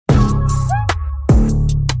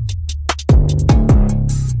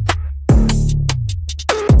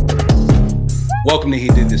Welcome to He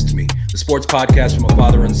Did This To Me, the sports podcast from a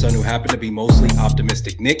father and son who happen to be mostly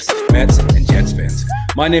optimistic Knicks, Mets, and Jets fans.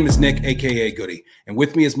 My name is Nick, a.k.a. Goody, and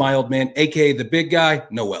with me is my old man, a.k.a. the big guy,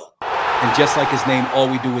 Noel. And just like his name, all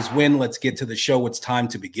we do is win. Let's get to the show. It's time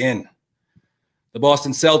to begin. The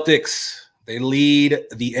Boston Celtics, they lead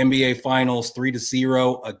the NBA Finals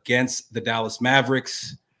 3-0 against the Dallas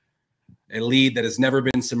Mavericks, a lead that has never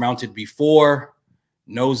been surmounted before.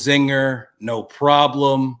 No zinger, no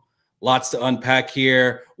problem. Lots to unpack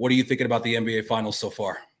here. What are you thinking about the NBA Finals so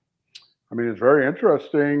far? I mein, it's very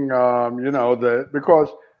interesting, because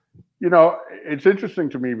it's interesting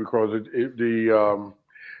to me because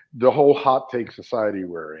the whole hot take society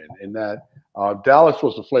we're in that Dallas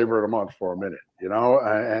was the flavor of the month for a minute,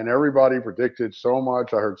 and everybody predicted so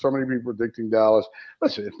much. I heard so many people predicting Dallas.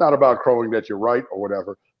 Listen, it's not about crowing that you're right or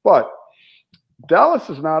whatever, but Dallas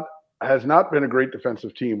has not been a great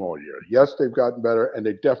defensive team all year. Yes, they've gotten better, and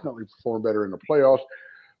they definitely perform better in the playoffs.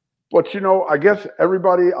 But, I guess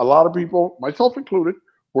everybody, a lot of people, myself included,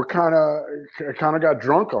 were kind of got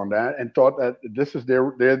drunk on that and thought that this is their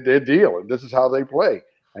deal and this is how they play.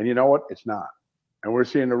 And you know what? It's not. And we're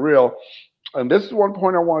seeing the real. And this is one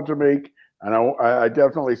point I wanted to make, and I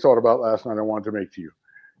definitely thought about last night I wanted to make to you.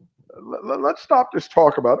 Let's stop this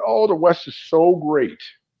talk about, the West is so great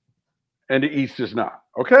and the East is not,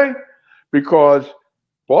 okay? Because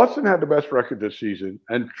Boston had the best record this season,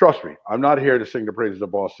 and trust me, I'm not here to sing the praises of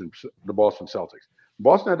the Boston Celtics.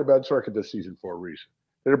 Boston had the best record this season for a reason.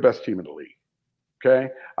 They're the best team in the league,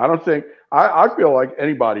 okay? I feel like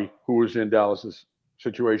anybody who was in Dallas's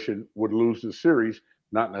situation would lose this series,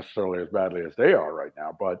 not necessarily as badly as they are right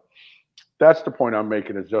now, but that's the point I'm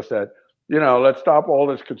making, is just that, let's stop all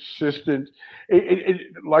this consistent.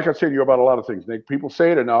 Like I said to you about a lot of things, Nick, people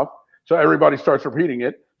say it enough, so everybody starts repeating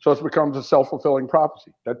it, so it becomes a self-fulfilling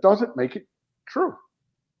prophecy. That doesn't make it true.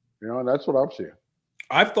 And that's what I'm seeing.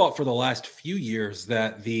 I've thought for the last few years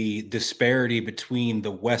that the disparity between the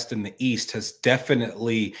West and the East has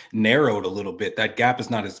definitely narrowed a little bit. That gap is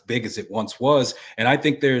not as big as it once was. And I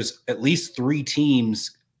think there's at least 3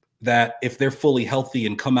 teams that, if they're fully healthy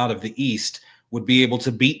and come out of the East, would be able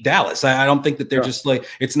to beat Dallas. I don't think that they're just like,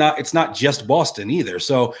 it's not just Boston either.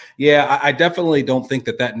 So yeah, I definitely don't think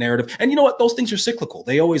that narrative, and you know what, those things are cyclical.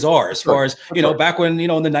 They always are, as far as, back when,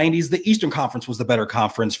 in the 90s, the Eastern Conference was the better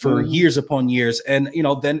conference for years upon years. And,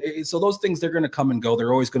 so those things, they're going to come and go.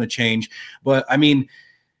 They're always going to change. But I mean,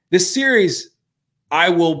 this series, I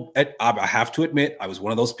have to admit, I was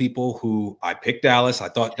one of those people who I picked Dallas. I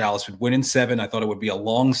thought Dallas would win in 7. I thought it would be a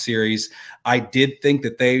long series. I did think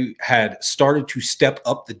that they had started to step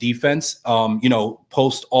up the defense,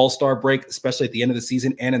 post All-Star break, especially at the end of the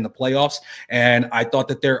season and in the playoffs. And I thought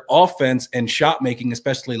that their offense and shot making,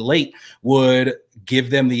 especially late, would give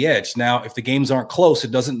them the edge. Now, if the games aren't close,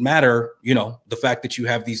 it doesn't matter, the fact that you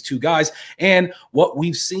have these 2 guys. And what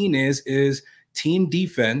we've seen is team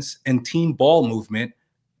defense and team ball movement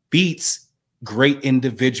beats great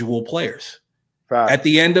individual players. Fact. At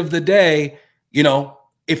the end of the day,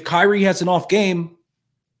 if Kyrie has an off game,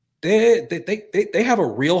 they have a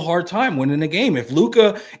real hard time winning a game. If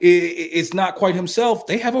Luka is not quite himself,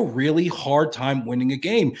 they have a really hard time winning a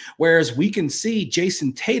game. Whereas we can see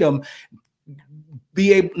Jason Tatum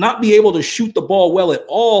not be able to shoot the ball well at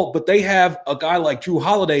all, but they have a guy like Drew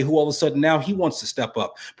Holiday who all of a sudden now he wants to step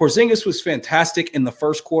up. Porzingis was fantastic in the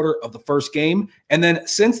first quarter of the first game, and then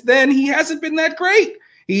since then he hasn't been that great.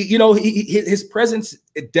 His presence,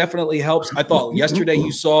 it definitely helps. I thought yesterday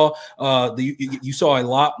you saw a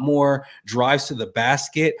lot more drives to the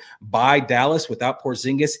basket by Dallas without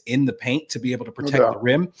Porzingis in the paint to be able to protect the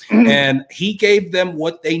rim, and he gave them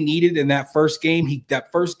what they needed in that first game.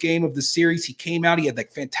 That first game of the series, he came out. He had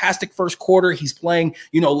that fantastic first quarter. He's playing,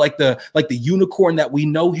 like the unicorn that we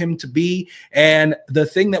know him to be. And the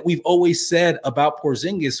thing that we've always said about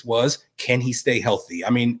Porzingis was, can he stay healthy?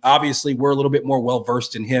 I mean, obviously, we're a little bit more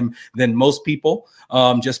well-versed in him than most people,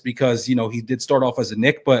 just because, he did start off as a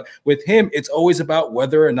Knick. But with him, it's always about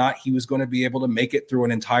whether or not he was going to be able to make it through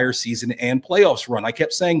an entire season and playoffs run. I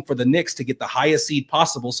kept saying for the Knicks to get the highest seed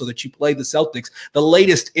possible so that you play the Celtics the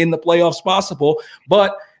latest in the playoffs possible.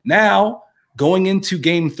 But now, going into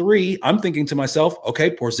game 3, I'm thinking to myself,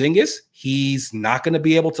 okay, Porzingis, he's not going to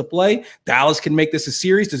be able to play. Dallas can make this a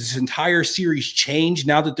series. Does this entire series change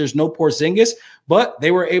now that there's no Porzingis? But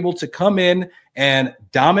they were able to come in and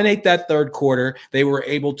dominate that third quarter. They were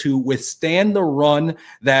able to withstand the run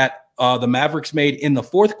that the Mavericks made in the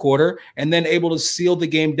fourth quarter, and then able to seal the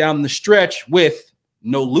game down the stretch with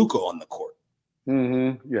no Luka on the court.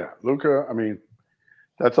 Yeah, Luka, I mean,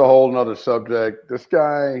 that's a whole nother subject. This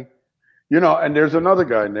guy, And there's another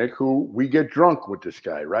guy, Nick, who we get drunk with this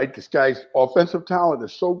guy, right? This guy's offensive talent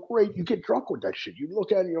is so great. You get drunk with that shit. You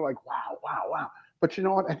look at it and you're like, wow, wow, wow. But you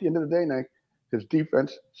know what? At the end of the day, Nick, his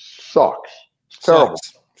defense sucks. It's terrible.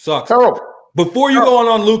 Sucks. Terrible. Before you go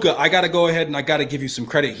on Luka, I got to go ahead and I got to give you some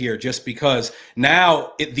credit here, just because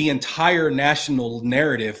now the entire national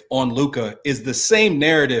narrative on Luka is the same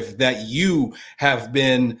narrative that you have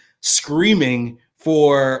been screaming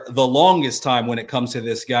for the longest time when it comes to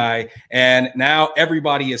this guy. And now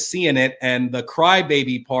everybody is seeing it. And the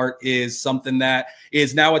crybaby part is something that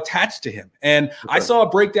is now attached to him. And I saw a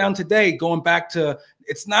breakdown today going back to,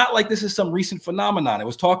 it's not like this is some recent phenomenon. It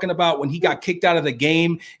was talking about when he got kicked out of the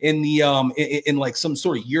game in the in like some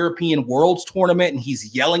sort of European Worlds tournament, and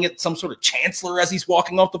he's yelling at some sort of chancellor as he's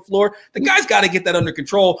walking off the floor. The guy's got to get that under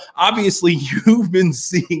control. Obviously, you've been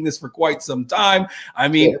seeing this for quite some time. I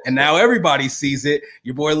mean, and now everybody sees it.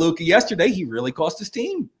 Your boy Luka yesterday, he really cost his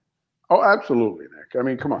team. Oh, absolutely, Nick. I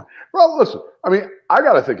mean, come on. Well, listen, I mean, I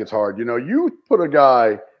got to think it's hard. You put a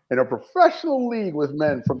guy in a professional league with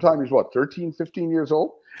men from time he's what, 13, 15 years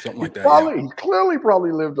old? Something like that. He clearly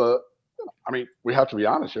probably lived I mean, we have to be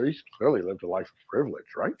honest here. He's clearly lived a life of privilege,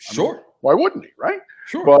 right? Sure. I mean, why wouldn't he, right?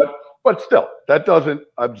 Sure. But still, that doesn't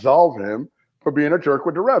absolve him for being a jerk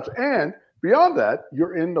with the refs. And beyond that,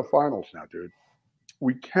 you're in the finals now, dude.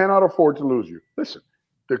 We cannot afford to lose you. Listen,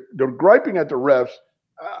 the griping at the refs,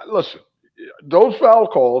 listen, those foul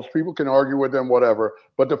calls, people can argue with them, whatever.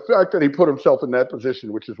 But the fact that he put himself in that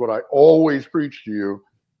position, which is what I always preach to you,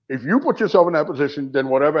 if you put yourself in that position, then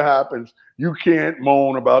whatever happens, you can't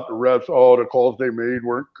moan about the refs. Oh, the calls they made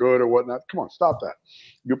weren't good or whatnot. Come on, stop that.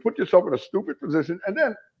 You put yourself in a stupid position. And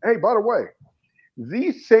then, hey, by the way,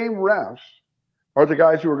 these same refs are the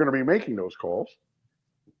guys who are going to be making those calls.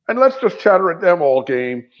 And let's just chatter at them all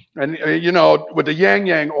game, and with the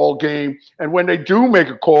yang all game. And when they do make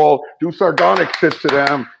a call, do sardonic shit to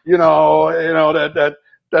them. That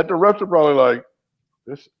the refs are probably like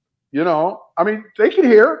this. I mean, they can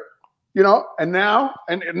hear. And now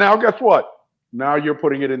guess what? Now you're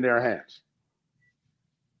putting it in their hands.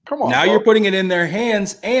 Come on. Now you're putting it in their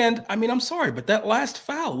hands. And I mean, I'm sorry, but that last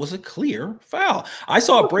foul was a clear foul. I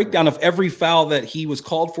saw a breakdown of every foul that he was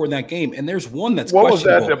called for in that game. And there's one that's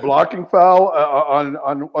questionable. What was that? The blocking foul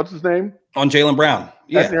on what's his name? On Jaylen Brown.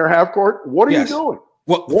 Yeah. Near half court. What are you doing?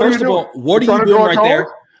 Well, first of all, what are you doing right there?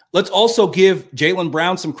 Let's also give Jaylen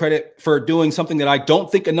Brown some credit for doing something that I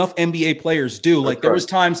don't think enough NBA players do. Like there was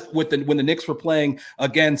times when the Knicks were playing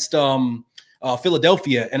against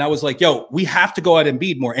Philadelphia, and I was like, yo, we have to go at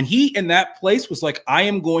Embiid more. And he in that place was like, I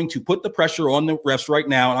am going to put the pressure on the refs right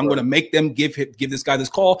now, and I'm going to make them give this guy this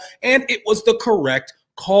call. And it was the correct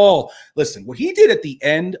call. Listen, what he did at the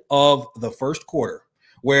end of the first quarter,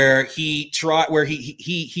 where he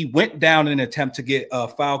went down in an attempt to get a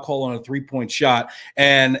foul call on a 3-point shot.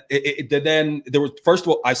 And then there was, first of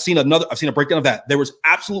all, I've seen a breakdown of that. There was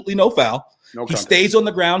absolutely no foul. He stays on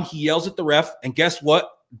the ground. He yells at the ref. And guess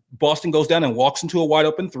what? Boston goes down and walks into a wide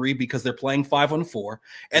open 3 because they're playing 5-on-4.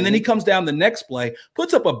 And then he comes down the next play,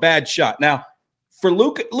 puts up a bad shot. Now, for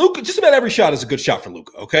Luka, just about every shot is a good shot for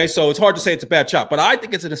Luka, okay? So it's hard to say it's a bad shot, but I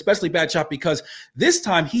think it's an especially bad shot because this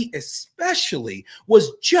time he especially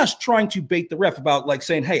was just trying to bait the ref about like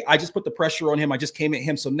saying, hey, I just put the pressure on him. I just came at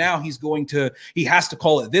him. So now he has to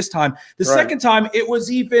call it this time. The second time, it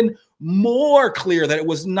was even more clear that it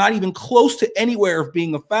was not even close to anywhere of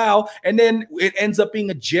being a foul. And then it ends up being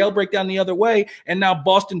a jailbreak down the other way. And now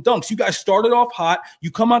Boston dunks. You guys started off hot. You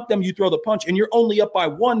come at them, you throw the punch, and you're only up by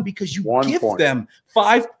 1 because you give them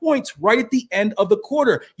 5 points right at the end of the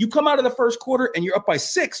quarter. You come out of the first quarter and you're up by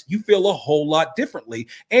 6. You feel a whole lot differently.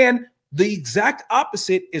 And the exact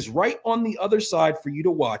opposite is right on the other side for you to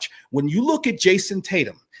watch. When you look at Jason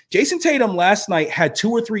Tatum last night had 2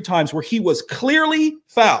 or 3 times where he was clearly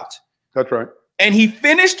fouled. That's right. And he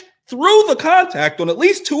finished through the contact on at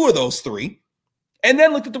least 2 of those 3. And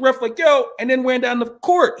then looked at the ref like, yo, and then ran down the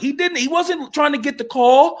court. He wasn't trying to get the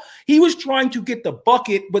call. He was trying to get the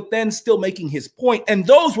bucket, but then still making his point. And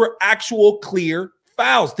those were actual clear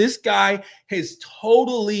fouls. This guy has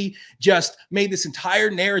totally just made this entire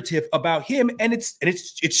narrative about him, and it's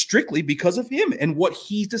strictly because of him and what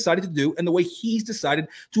he's decided to do and the way he's decided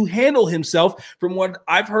to handle himself. From what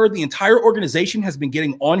I've heard, the entire organization has been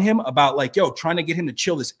getting on him about like, yo, trying to get him to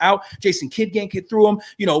chill this out. Jason Kidd can't get through him.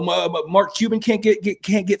 Mark Cuban can't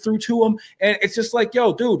get through to him, and it's just like,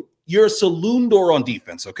 yo, dude. You're a saloon door on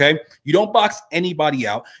defense, okay? You don't box anybody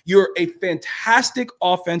out. You're a fantastic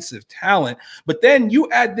offensive talent, but then you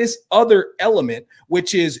add this other element,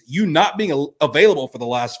 which is you not being available for the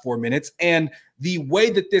last 4 minutes, and the way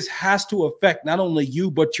that this has to affect not only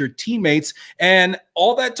you but your teammates and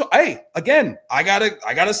all that. Hey, again, I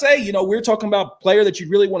gotta say, you know, we're talking about player that you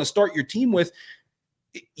really want to start your team with.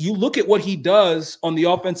 You look at what he does on the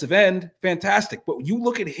offensive end, fantastic. But you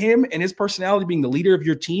look at him and his personality being the leader of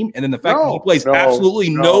your team, and then the fact that he plays absolutely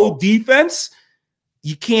no defense.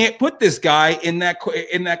 You can't put this guy in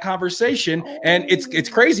that conversation, and it's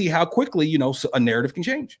crazy how quickly, you know, a narrative can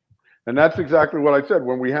change. And that's exactly what I said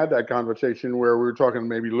when we had that conversation where we were talking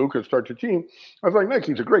maybe Luka start your team. I was like, Nick,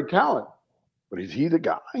 he's a great talent, but is he the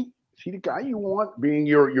guy? Is he the guy you want being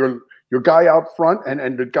your guy out front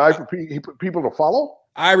and the guy for people to follow?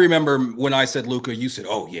 I remember when I said Luka, you said,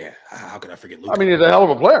 "Oh yeah, how could I forget Luka?" I mean, he's a hell of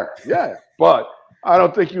a player, yeah, but I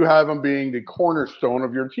don't think you have him being the cornerstone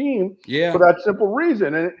of your team for that simple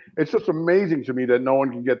reason. And it's just amazing to me that no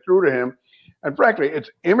one can get through to him. And frankly, it's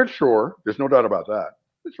immature. There's no doubt about that.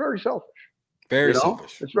 It's very selfish. Very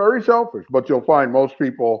selfish. It's very selfish. But you'll find most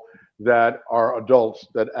people that are adults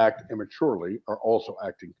that act immaturely are also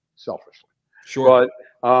acting selfishly. Sure.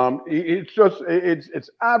 But it's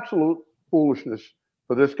absolute foolishness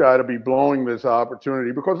for this guy to be blowing this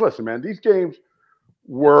opportunity because, listen, man, these games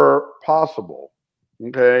were possible.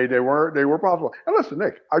 Okay, they were possible. And listen,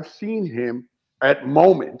 Nick, I've seen him at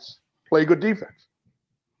moments play good defense.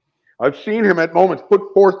 I've seen him at moments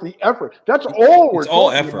put forth the effort. That's all we're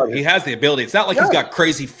talking about. It's all effort. He has the ability. It's not like he's got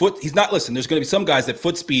crazy foot. He's not, listen, there's going to be some guys that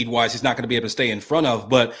foot speed wise, he's not going to be able to stay in front of,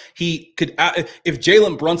 but he could, if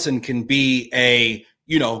Jalen Brunson can be a,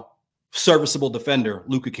 you know, serviceable defender,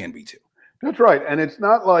 Luka can be too. That's right. And it's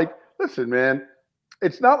not like, listen, man,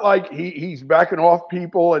 it's not like he's backing off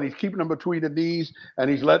people and he's keeping them between the knees and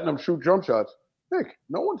he's letting them shoot jump shots. Nick,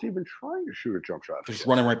 no one's even trying to shoot a jump shot. They're just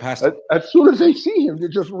running right past him. As soon as they see him, they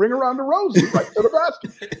just ring around the rosy right to the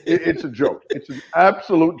basket. It's a joke. It's an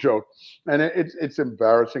absolute joke. And it's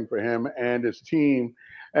embarrassing for him and his team.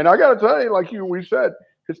 And I got to tell you, like we said,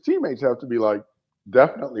 his teammates have to be like,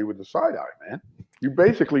 definitely with the side eye, man. You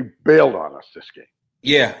basically bailed on us this game.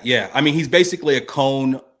 Yeah. I mean, he's basically a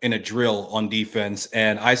cone in a drill on defense.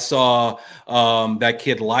 And I saw that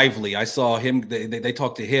kid Lively. I saw him. They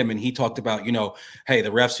talked to him, and he talked about, you know, hey, the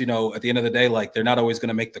refs, you know, at the end of the day, like they're not always going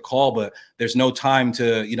to make the call, but there's no time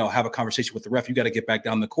to, you know, have a conversation with the ref. You got to get back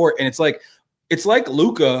down the court. And it's like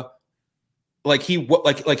Luka. Like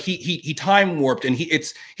he time warped, and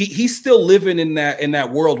he's still living in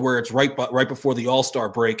that world where it's right before the All-Star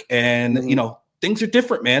break, and you know, things are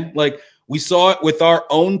different, man. Like we saw it with our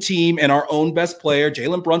own team and our own best player,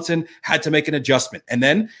 Jalen Brunson, had to make an adjustment, and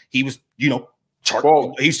then he was, you know,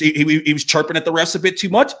 he was chirping at the refs a bit too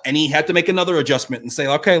much, and he had to make another adjustment and say,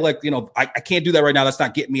 okay, like, you know, I can't do that right now. That's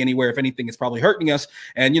not getting me anywhere. If anything, it's probably hurting us.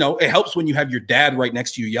 And, you know, it helps when you have your dad right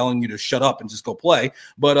next to you yelling you to shut up and just go play.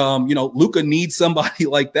 But, you know, Luka needs somebody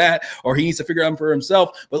like that, or he needs to figure it out for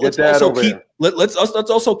himself. But let's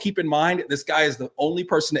also keep in mind, this guy is the only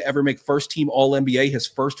person to ever make first team All-NBA, his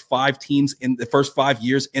first 5 teams in the first 5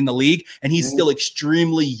 years in the league. And he's still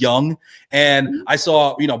extremely young. And I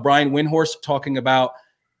saw, you know, Brian Windhorst talking about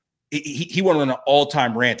he went on an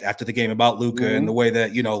all-time rant after the game about Luka and the way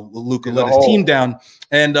that, you know, Luka let his team down.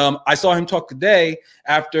 And I saw him talk today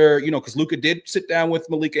after, you know, because Luka did sit down with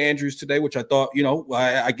Malika Andrews today, which I thought, you know,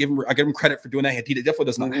 I give him credit for doing that. He definitely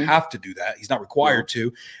does not have to do that. He's not required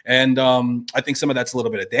to. And I think some of that's a little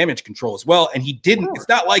bit of damage control as well. And he didn't. It's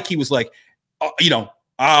not like he was like, you know,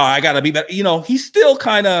 I got to be better. You know, he's still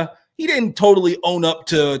kind of. He didn't totally own up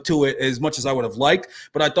to it as much as I would have liked.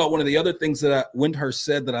 But I thought one of the other things that Windhurst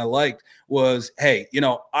said that I liked was, hey, you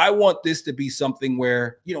know, I want this to be something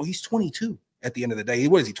where, you know, he's 22 at the end of the day.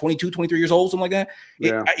 What is he, 22, 23 years old, something like that?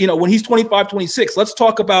 Yeah. You know, when he's 25, 26, let's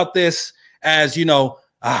talk about this as, you know,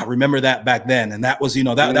 remember that back then. And that was, you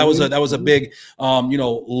know, that was a big, you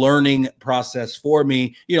know, learning process for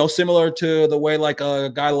me, you know, similar to the way like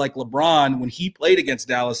a guy like LeBron, when he played against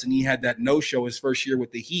Dallas and he had that no-show his first year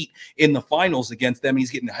with the Heat in the finals against them,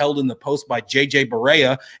 he's getting held in the post by JJ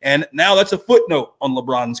Barea. And now that's a footnote on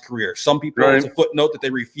LeBron's career. Some people, it's a footnote that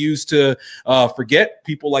they refuse to forget.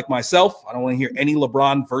 People like myself, I don't want to hear any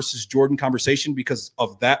LeBron versus Jordan conversation because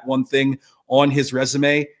of that one thing on his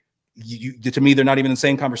resume. To me, they're not even in the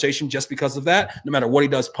same conversation just because of that, no matter what he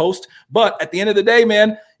does post. But at the end of the day,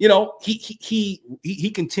 man, you know,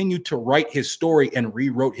 he continued to write his story and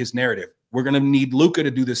rewrote his narrative. We're going to need Luka to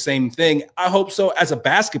do the same thing. I hope so as a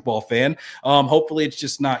basketball fan. Hopefully it's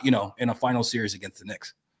just not, you know, in a final series against the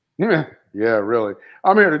Knicks. Yeah, really.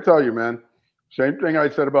 I'm here to tell you, man, same thing I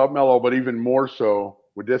said about Melo, but even more so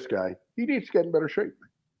with this guy. He needs to get in better shape.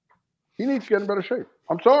 He needs to get in better shape.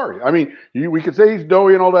 I'm sorry. I mean, we could say he's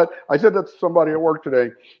doughy and all that. I said that to somebody at work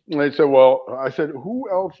today, and they said, "Well," I said, "Who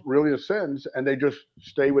else really ascends?" And they just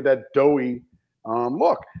stay with that doughy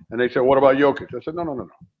look. And they said, "What about Jokic?" I said, "No, no, no,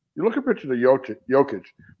 no. You look at pictures of Jokic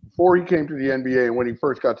before he came to the NBA and when he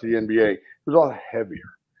first got to the NBA, he was a lot heavier.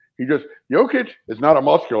 Jokic is not a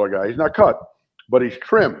muscular guy. He's not cut, but he's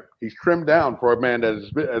trim. He's trimmed down for a man that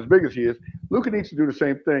is as big as he is. Luka needs to do the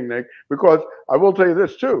same thing, Nick, because I will tell you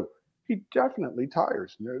this too. He definitely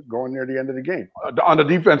tires going near the end of the game. On the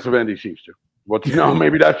defensive end, he seems to. But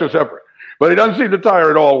maybe that's just separate. But he doesn't seem to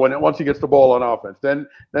tire at all once he gets the ball on offense. Then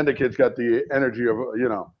the kid's got the energy of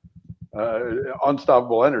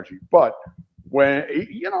unstoppable energy. But when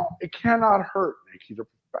it cannot hurt, Nick. He's a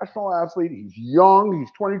professional athlete. He's young. He's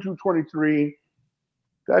 22, 23.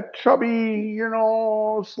 That chubby,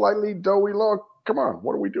 slightly doughy look. Come on,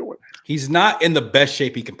 what are we doing? He's not in the best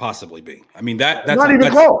shape he can possibly be. I mean, that's not even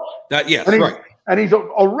close. Yes, right. And he's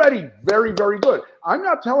already very, very good. I'm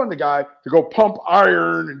not telling the guy to go pump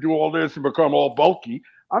iron and do all this and become all bulky.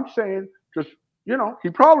 I'm saying just, he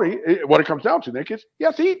probably, what it comes down to, Nick, is he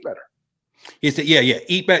has to eat better.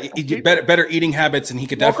 Eat better eating habits, and he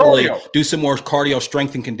could definitely do some more cardio,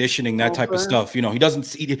 strength and conditioning, that type of stuff. He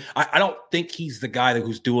doesn't eat. I don't think he's the guy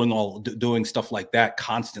who's doing stuff like that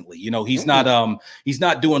constantly. He's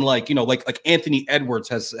not doing like Anthony Edwards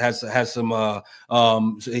has some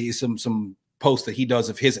posts that he does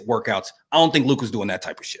of his workouts. I don't think Luka's doing that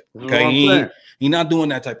type of shit. Okay, he's not doing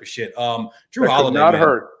that type of shit. Drew Holiday, not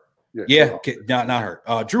hurt. Not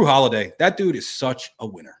hurt. Drew Holiday, that dude is such a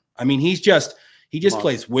winner. I mean, he just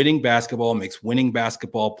plays winning basketball, makes winning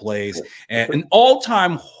basketball plays, and an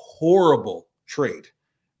all-time horrible trade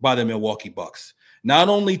by the Milwaukee Bucks. Not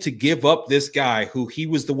only to give up this guy who he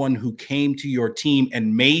was the one who came to your team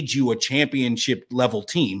and made you a championship level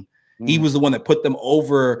team. He was the one that put them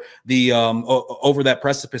over the over that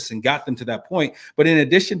precipice and got them to that point. But in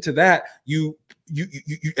addition to that, you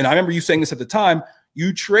and I remember you saying this at the time,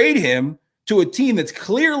 you trade him to a team that's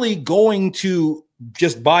clearly going to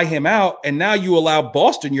just buy him out, and now you allow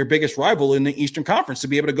Boston, your biggest rival in the Eastern Conference, to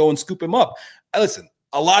be able to go and scoop him up. Listen,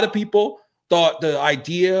 a lot of people thought the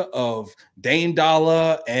idea of Dame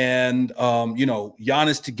Dollar and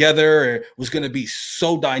Giannis together was going to be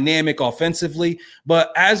so dynamic offensively,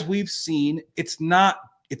 but as we've seen, it's not.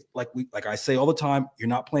 It's like I say all the time, you're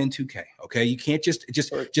not playing 2K. Okay, you can't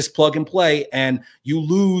just plug and play, and you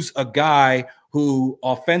lose a guy who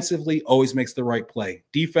offensively always makes the right play.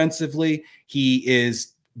 Defensively, he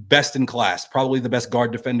is best in class, probably the best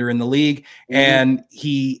guard defender in the league. And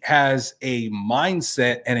he has a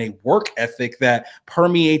mindset and a work ethic that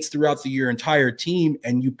permeates throughout your entire team.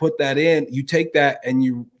 And you put that in, you take that and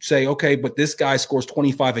you say, okay, but this guy scores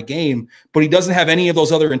 25 a game, but he doesn't have any of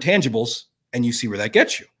those other intangibles. And you see where that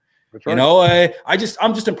gets you. That's right.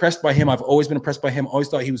 I'm just impressed by him. I've always been impressed by him. Always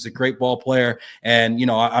thought he was a great ball player. And,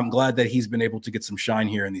 I'm glad that he's been able to get some shine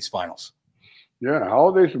here in these finals. Yeah,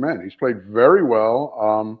 Holiday's the man. He's played very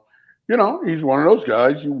well. He's one of those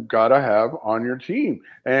guys you got to have on your team.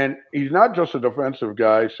 And he's not just a defensive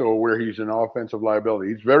guy, so where he's an offensive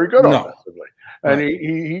liability. He's very good offensively. And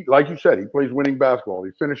he, like you said, he plays winning basketball.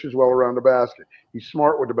 He finishes well around the basket. He's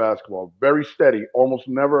smart with the basketball, very steady, almost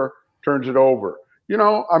never turns it over. Come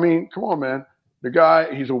on, man. The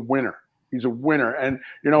guy, he's a winner. He's a winner. And,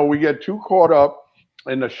 we get too caught up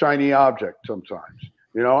in the shiny object sometimes,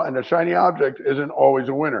 and the shiny object isn't always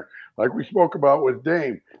a winner. Like we spoke about with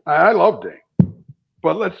Dame. I love Dame.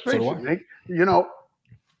 But let's face it, Nick,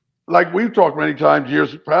 like we've talked many times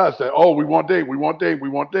years past that, we want Dame, we want Dame, we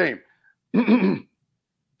want Dame.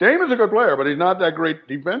 Dame is a good player, but he's not that great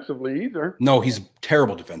defensively either. No, he's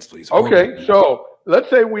terrible defensively. Okay, so let's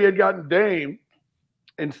say we had gotten Dame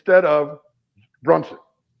instead of Brunson.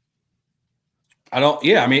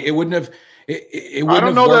 It wouldn't have. I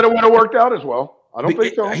don't know that it would have worked out as well. I don't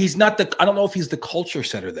think so. He's not I don't know if he's the culture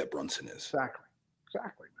setter that Brunson is.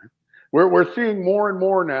 Exactly, man. We're seeing more and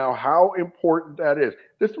more now how important that is.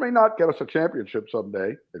 This may not get us a championship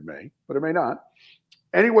someday. It may, but it may not.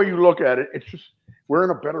 Any way you look at it, it's just we're in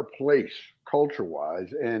a better place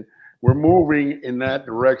culture-wise, and we're moving in that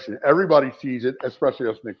direction. Everybody sees it, especially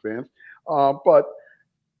us Knicks fans. But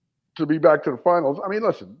to be back to the finals, I mean,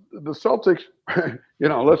 listen, the Celtics,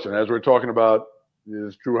 as we're talking about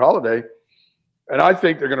is Drew Holiday, and I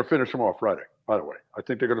think they're going to finish them off Friday, by the way. I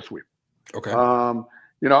think they're going to sweep. Okay.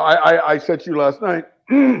 I said to you last night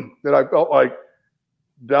that I felt like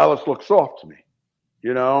Dallas looked soft to me,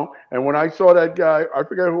 and when I saw that guy, I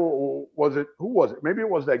forget who was it. Maybe it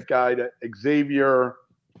was that guy, that Xavier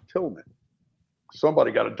Tillman.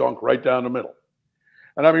 Somebody got a dunk right down the middle.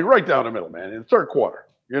 And I mean, right down the middle, man, in the third quarter.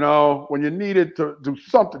 when you needed to do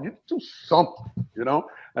something, you do something.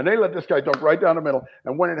 And they let this guy dunk right down the middle.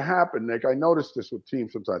 And when it happened, Nick, I noticed this with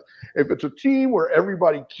teams sometimes. If it's a team where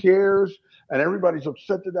everybody cares and everybody's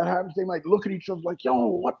upset that happens, they might look at each other like, yo,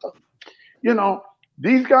 what the,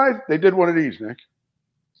 these guys, they did one of these, Nick.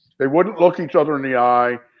 They wouldn't look each other in the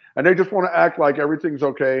eye, and they just want to act like everything's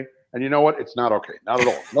okay. And you know what? It's not okay. Not at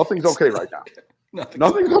all. Nothing's okay right now.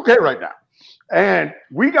 Nothing's okay right now. And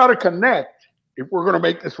we got to connect if we're going to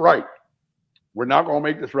make this right. We're not going to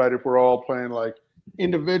make this right if we're all playing like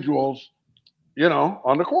individuals,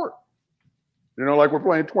 on the court. Like we're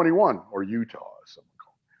playing 21 or Utah or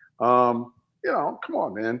something. Come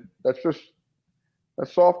on, man. That's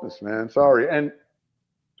softness, man. Sorry. And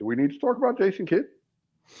do we need to talk about Jason Kidd?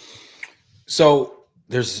 So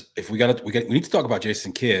we need to talk about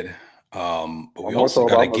Jason Kidd. But we also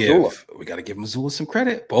got to give Mazzulla some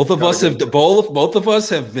credit. Both of us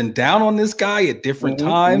have been down on this guy at different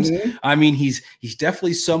times. I mean, he's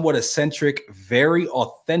definitely somewhat eccentric, very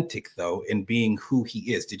authentic though in being who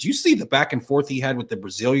he is. Did you see the back and forth he had with the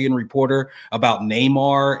Brazilian reporter about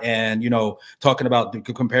Neymar and talking about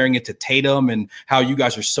comparing it to Tatum and how you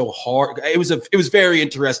guys are so hard? It was very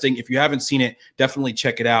interesting. If you haven't seen it, definitely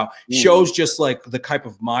check it out. Shows just like the type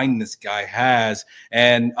of mind this guy has,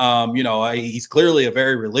 and he's clearly a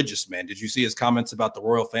very religious man. Did you see his comments about the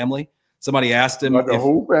royal family? Somebody asked him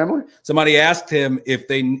who family? Somebody asked him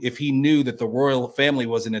if he knew that the royal family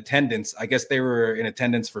was in attendance. I guess they were in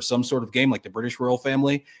attendance for some sort of game, like the British royal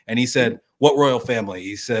family. And he said, "What royal family?"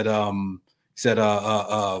 He said,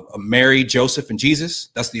 Mary, Joseph, and Jesus.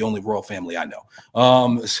 That's the only royal family I know.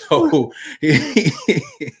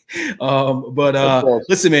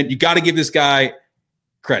 Listen, man, you got to give this guy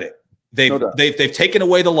credit. They've taken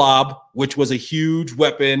away the lob, which was a huge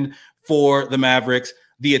weapon for the Mavericks.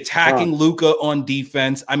 The attacking Luka on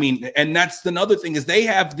defense. I mean, and that's another thing is they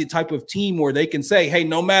have the type of team where they can say, hey,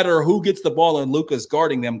 no matter who gets the ball and Luka's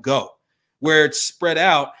guarding them, go. Where it's spread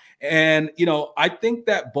out. And, I think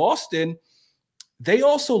that Boston, they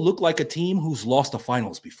also look like a team who's lost the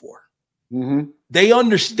finals before. They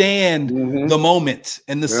understand the moment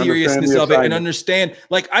and the seriousness of it, and understand.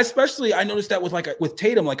 I noticed that with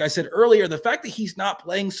Tatum. Like I said earlier, the fact that he's not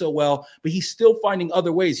playing so well, but he's still finding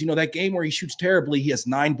other ways. That game where he shoots terribly, he has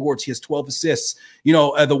 9 boards, he has 12 assists.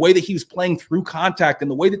 The way that he was playing through contact, and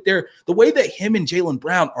the way that him and Jaylen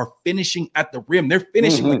Brown are finishing at the rim. They're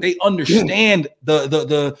finishing like they understand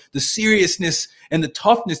the seriousness and the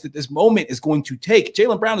toughness that this moment is going to take.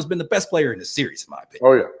 Jaylen Brown has been the best player in this series, in my opinion.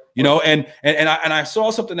 Oh yeah. And I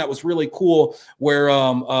saw something that was really cool where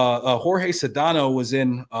Jorge Sedano was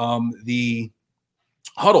in the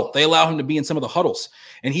huddle. They allow him to be in some of the huddles,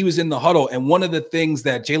 and he was in the huddle. And one of the things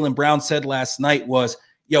that Jaylen Brown said last night was,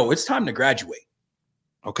 "Yo, it's time to graduate."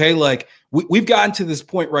 Okay, we've gotten to this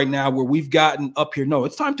point right now where we've gotten up here. No,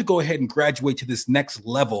 it's time to go ahead and graduate to this next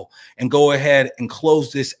level and go ahead and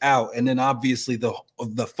close this out. And then obviously the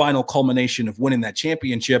final culmination of winning that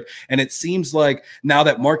championship. And it seems like now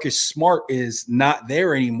that Marcus Smart is not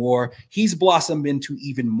there anymore, he's blossomed into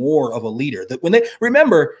even more of a leader. That when they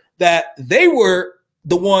remember that they were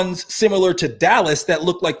the ones similar to Dallas that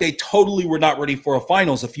looked like they totally were not ready for a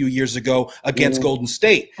finals a few years ago against Golden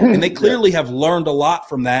State. And they clearly have learned a lot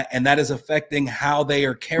from that. And that is affecting how they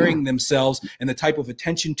are carrying themselves and the type of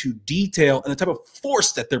attention to detail and the type of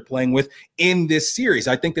force that they're playing with in this series.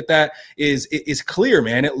 I think that is clear,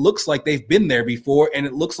 man. It looks like they've been there before, and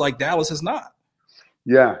it looks like Dallas has not.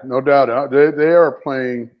 Yeah, no doubt. They are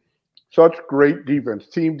playing such great defense,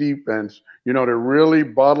 team defense. They're really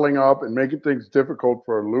bottling up and making things difficult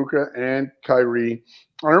for Luka and Kyrie.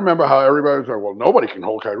 I remember how everybody was like, well, nobody can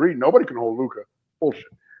hold Kyrie. Nobody can hold Luka. Bullshit.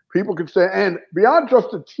 People can say, and beyond just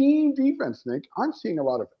the team defense, Nick, I'm seeing a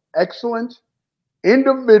lot of excellent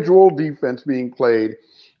individual defense being played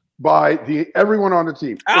by everyone on the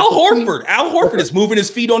team. Al Horford is moving his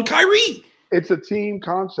feet on Kyrie. It's a team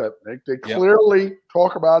concept, Nick. They clearly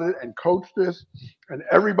talk about it and coach this, and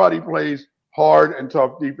everybody plays hard and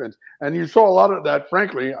tough defense. And you saw a lot of that,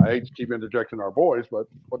 frankly. I hate to keep interjecting our boys, but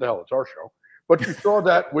what the hell, it's our show. But you saw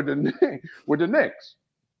that with the Knicks.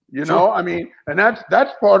 Sure. I mean, and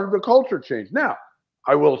that's part of the culture change. Now,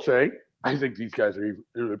 I will say, I think these guys they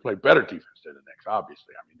play better defense than the Knicks,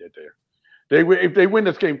 obviously. I mean, if they win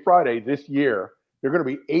this game Friday this year, they're going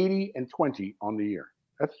to be 80-20 on the year.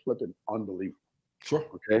 That's flipping unbelievable. Sure.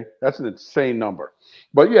 Okay. That's an insane number.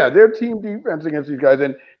 But yeah, their team defense against these guys.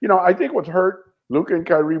 And, I think what's hurt Luka and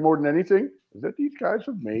Kyrie more than anything is that these guys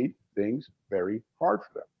have made things very hard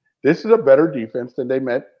for them. This is a better defense than they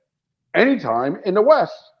met anytime in the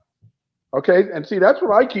West. Okay. And see, that's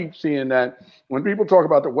what I keep seeing, that when people talk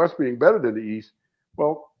about the West being better than the East,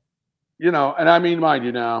 Well, and I mean, mind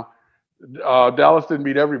you now, Dallas didn't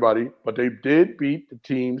beat everybody, but they did beat the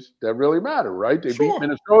teams that really matter, right? They beat Sure.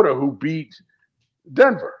 Minnesota, who beat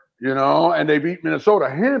Denver, and they beat Minnesota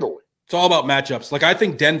handily. It's all about matchups. Like, I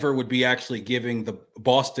think Denver would be actually giving the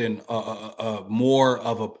Boston more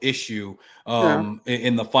of an issue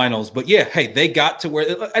in the finals. But yeah, hey, they got to where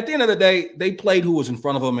at the end of the day they played who was in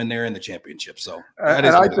front of them, and they're in the championship. So I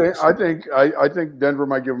think Denver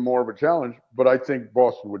might give them more of a challenge, but I think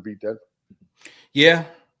Boston would beat Denver. Yeah.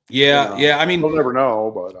 Yeah. I mean, we'll never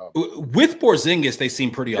know, but with Porzingis, they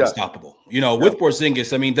seem pretty unstoppable. With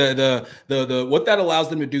Porzingis, I mean, the what that allows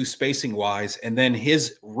them to do spacing wise, and then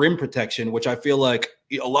his rim protection, which I feel like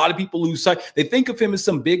a lot of people lose sight. They think of him as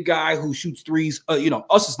some big guy who shoots threes.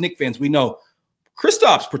 Us as Knicks fans, we know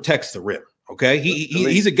Kristaps protects the rim. Okay,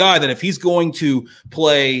 he's a guy that if he's going to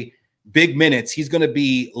play big minutes, he's going to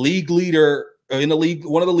be league leader in the league,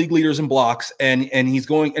 one of the league leaders in blocks, and he's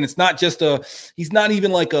going, and it's not just he's not even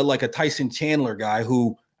like a Tyson Chandler guy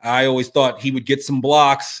who I always thought he would get some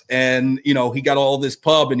blocks, and he got all this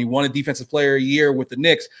pub and he won a defensive player of the year with the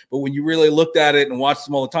Knicks. But when you really looked at it and watched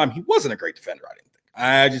him all the time, he wasn't a great defender.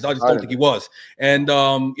 I just don't think he was. And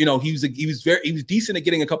he was decent at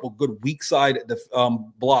getting a couple of good weak side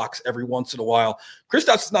blocks every once in a while.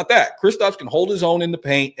 Kristaps is not that. Kristaps can hold his own in the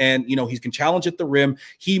paint, and he can challenge at the rim.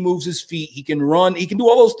 He moves his feet. He can run. He can do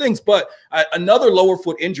all those things. But another lower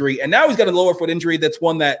foot injury, and now he's got a lower foot injury. That's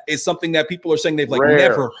one that is something that people are saying they've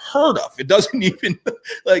never heard of. It doesn't even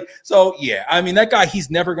so. Yeah, I mean, that guy, he's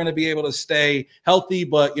never going to be able to stay healthy.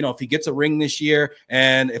 But if he gets a ring this year,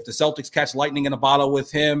 and if the Celtics catch lightning in a bottle with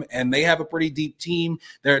him, and they have a pretty deep team,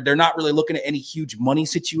 they're not really looking at any huge money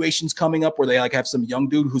situations coming up where they have some young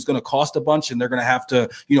dude who's going to cost a bunch, and they're going to have to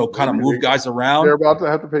kind of move guys around. They're about to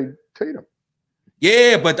have to pay Tatum.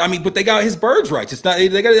 Yeah, but they got his birds rights. It's not.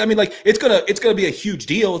 They got. It's gonna be a huge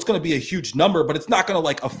deal. It's gonna be a huge number, but it's not gonna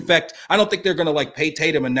affect. I don't think they're gonna pay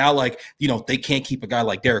Tatum, and now they can't keep a guy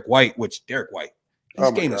like Derek White, which Derek White,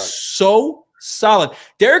 his game is so solid.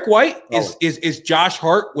 Derek White is Josh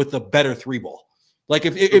Hart with a better three ball.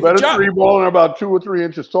 If better three ball and about 2 or 3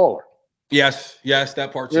 inches taller. Yes,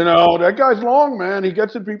 that part. That guy's long, man. He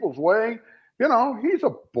gets in people's way. He's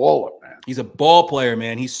a baller, man. He's a ball player,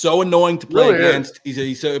 man. He's so annoying to play against.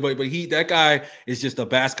 That guy is just a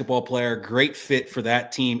basketball player. Great fit for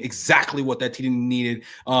that team. Exactly what that team needed.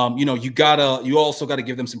 You also gotta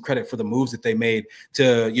give them some credit for the moves that they made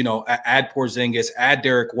to, add Porzingis, add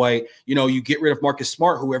Derek White. You get rid of Marcus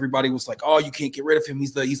Smart, who everybody was like, oh, you can't get rid of him.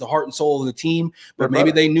 He's the heart and soul of the team. But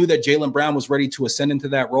maybe they knew that Jaylen Brown was ready to ascend into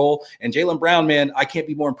that role. And Jaylen Brown, man, I can't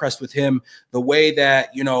be more impressed with him. The way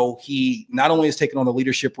that, he not only has taken on the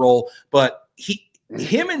leadership role, but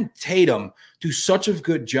him and Tatum do such a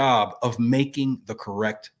good job of making the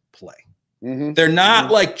correct play. Mm-hmm. They're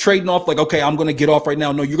not trading off okay, I'm going to get off right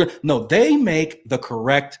now. No, they make the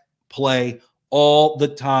correct play all the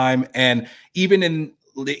time. And even in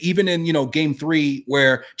game 3,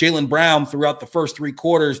 where Jaylen Brown throughout the first 3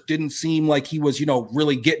 quarters didn't seem like he was,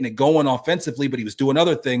 really getting it going offensively, but he was doing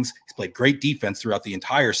other things. He's played great defense throughout the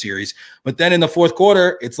entire series. But then in the fourth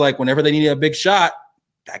quarter, it's whenever they needed a big shot,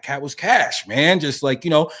 that cat was cash, man. Just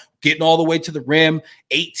getting all the way to the rim,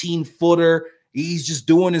 18-footer. He's just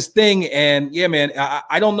doing his thing. And yeah, man,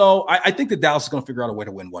 I don't know. I think that Dallas is going to figure out a way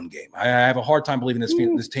to win one game. I have a hard time believing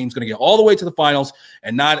this team's going to get all the way to the finals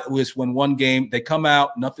and not just win one game. They come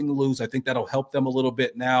out, nothing to lose. I think that'll help them a little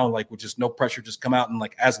bit now, with just no pressure, just come out and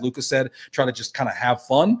as Luka said, try to just kind of have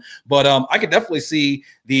fun. But I could definitely see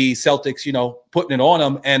the Celtics, putting it on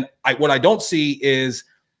them. And what I don't see is,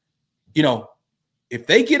 if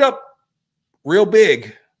they get up real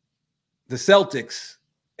big, the Celtics,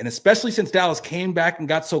 and especially since Dallas came back and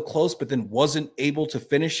got so close, but then wasn't able to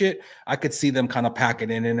finish it, I could see them kind of packing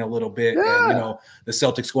it in a little bit. Yeah. And, the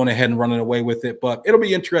Celtics going ahead and running away with it. But it'll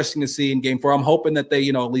be interesting to see in game 4. I'm hoping that they,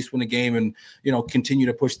 at least win a game and, continue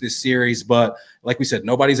to push this series. But like we said,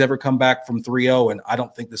 nobody's ever come back from 3-0, and I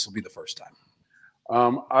don't think this will be the first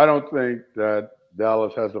time. I don't think that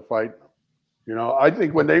Dallas has a fight. I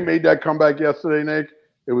think when they made that comeback yesterday, Nick,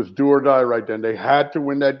 it was do or die right then. They had to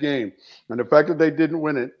win that game. And the fact that they didn't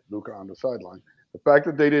win it, Luka on the sideline, the fact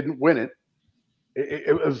that they didn't win it,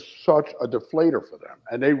 it was such a deflator for them.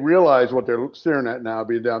 And they realize what they're staring at now,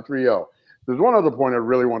 being down 3-0. There's one other point I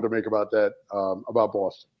really wanted to make about that, about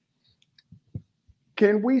Boston.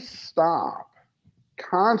 Can we stop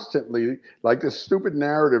constantly this stupid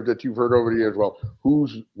narrative that you've heard over the years? Well,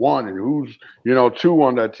 who's one and who's 2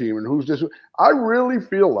 on that team and who's this? I really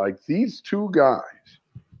feel like these 2 guys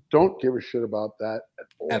don't give a shit about that at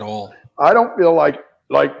all. At all. I don't feel like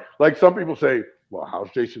some people say, Well,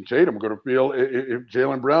 how's Jason Tatum going to feel if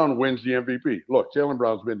Jaylen Brown wins the MVP? Look, Jaylen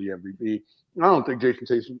Brown's been the MVP. I don't think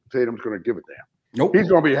Jason Tatum's going to give a damn. Nope. He's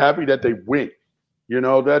going to be happy that they win.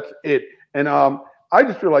 That's it. And I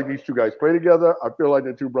just feel like these two guys play together. I feel like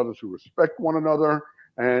they're two brothers who respect one another,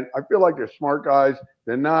 and I feel like they're smart guys.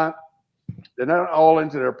 They're not all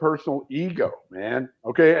into their personal ego, man.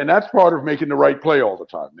 Okay, and that's part of making the right play all the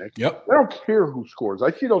time, Nick. Yep. They don't care who scores.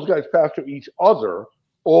 I see those guys pass to each other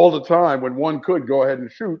all the time when one could go ahead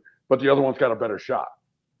and shoot, but the other one's got a better shot.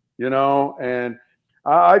 And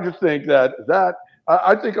I just think that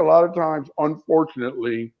I think a lot of times,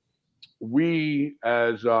 unfortunately, we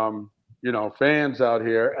as fans out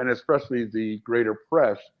here, and especially the greater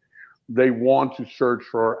press, they want to search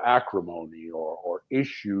for acrimony or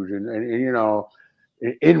issues and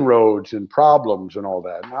inroads and problems and all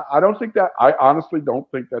that. And I don't think that. I honestly don't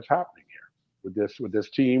think that's happening here with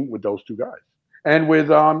this team, with those two guys, and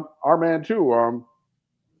with our man too,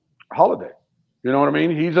 Holiday. You know what I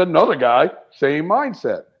mean? He's another guy, same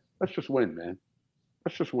mindset. Let's just win, man.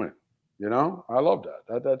 Let's just win. I love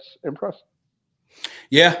that. That's impressive.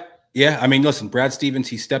 Yeah. Yeah, I mean, listen, Brad Stevens,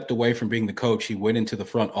 he stepped away from being the coach. He went into the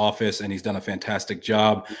front office, and he's done a fantastic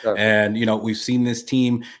job. And, we've seen this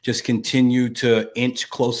team just continue to inch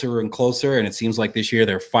closer and closer, and it seems like this year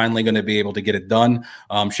they're finally going to be able to get it done.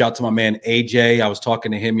 Shout out to my man, AJ. I was talking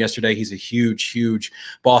to him yesterday. He's a huge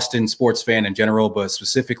Boston sports fan in general, but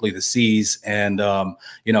specifically the C's. And,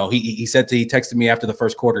 he texted me after the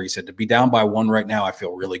first quarter. He said, to be down by 1 right now, I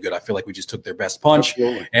feel really good. I feel like we just took their best punch.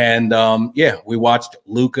 Absolutely. And, we watched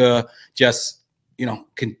Luka just,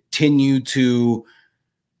 continue to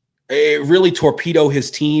really torpedo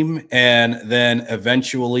his team and then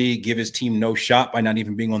eventually give his team no shot by not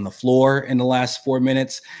even being on the floor in the last 4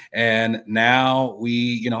 minutes. And now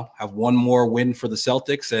we, have one more win for the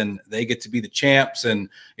Celtics, and they get to be the champs. And,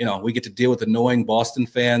 we get to deal with annoying Boston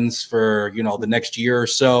fans for, the next year or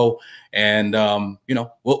so. And,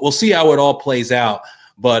 we'll see how it all plays out.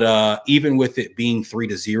 But even with it being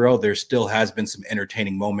 3-0, there still has been some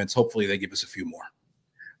entertaining moments. Hopefully they give us a few more.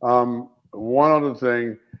 One other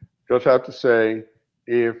thing, just have to say,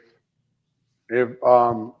 if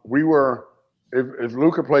Luka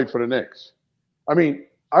played for the Knicks, I mean,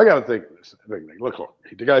 I got to think of this thing. Look,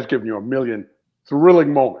 the guy's giving you a million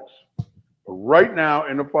thrilling moments. But right now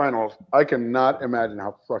in the finals, I cannot imagine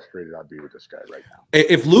how frustrated I'd be with this guy right now.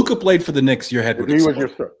 If Luka played for the Knicks, your head would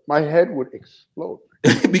explode. My head would explode.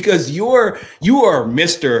 Because you are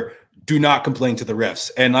Mr. Do not complain to the refs.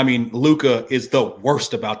 And I mean, Luka is the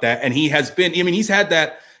worst about that. And he has been, he's had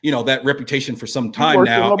that, that reputation for some time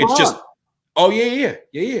now. It's just, Which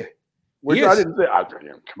I didn't say.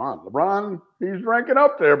 Come on, LeBron, he's ranking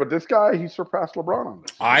up there, but this guy, he surpassed LeBron on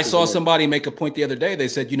this. I saw somebody make a point the other day. They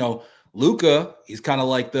said, Luka, he's kind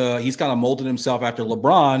of molded himself after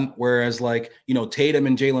LeBron, whereas Tatum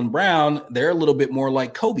and Jaylen Brown, they're a little bit more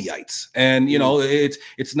like Kobe-ites. And,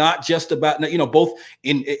 it's not just about, both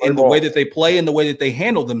in the way that they play and the way that they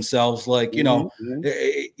handle themselves.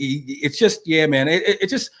 It's just, man, it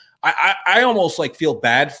just, I almost feel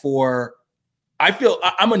bad for,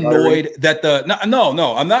 I'm annoyed that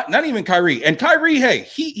I'm not even Kyrie. And Kyrie, hey,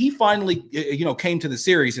 he finally, came to the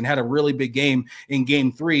series and had a really big game in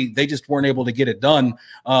game 3. They just weren't able to get it done,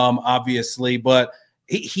 obviously. But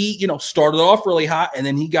he started off really hot, and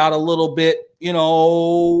then he got a little bit,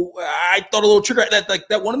 I thought a little trigger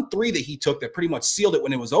that 1 and 3 that he took that pretty much sealed it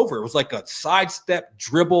when it was over. It was like a sidestep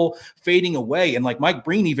dribble fading away. And Mike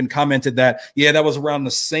Breen even commented that, that was around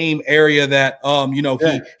the same area that,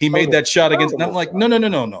 he made that shot against. And I'm like, no,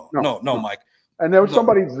 Mike. And there was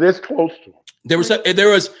somebody this close to him. There was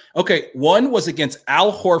one was against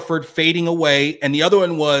Al Horford fading away, and the other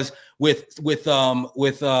one was with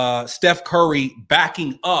Steph Curry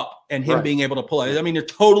backing up and him being able to pull it. I mean, they're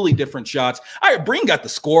totally different shots. Breen got the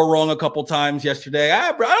score wrong a couple times yesterday.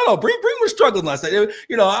 I don't know. Breen was struggling last night. I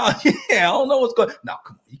don't know what's going on. No,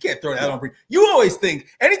 come on. You can't throw that on Breen. You always think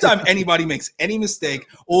anytime anybody makes any mistake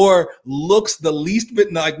or looks the least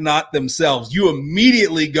bit like not themselves, you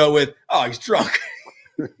immediately go with, oh, he's drunk.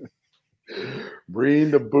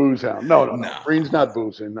 Breen the booze hound. No. Breen's not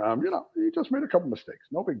boozing. He just made a couple mistakes.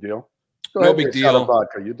 No big deal. No big deal.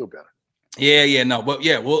 Vodka. You do better.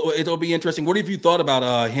 Well, it'll be interesting. What have you thought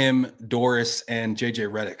about him, Doris, and JJ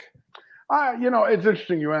Redick? It's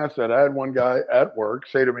interesting you asked that. I had one guy at work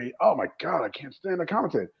say to me, "Oh my God, I can't stand the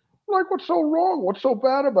commentator." I'm like, what's so wrong? What's so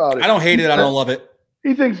bad about it? I don't hate it. I don't love it.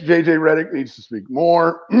 He thinks JJ Redick needs to speak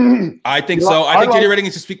more. I think so. I think JJ Redick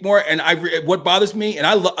needs to speak more. And what bothers me, and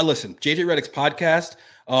I listen, JJ Redick's podcast,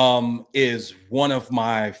 is one of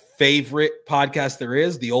my favorite podcasts there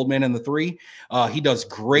is, The Old Man and the Three. He does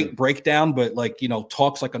great breakdown, but like,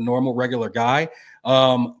 talks like a normal, regular guy.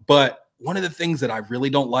 But one of the things that I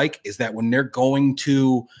really don't like is that when they're going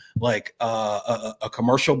to like a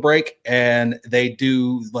commercial break and they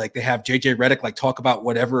do like, they have JJ Redick like talk about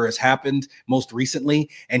whatever has happened most recently,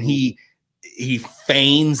 and he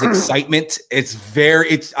feigns excitement.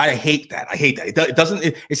 I hate that. It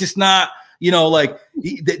doesn't, it's just not, like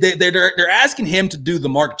they're asking him to do the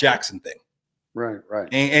Mark Jackson thing. Right.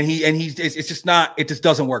 It's just not, it just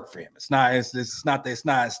doesn't work for him. It's not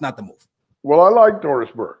the move. Well, I like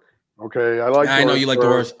Doris Burke. Okay, I know you like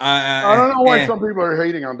Doris. I don't know why some people are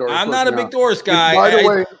hating on Doris. I'm not a big Doris guy.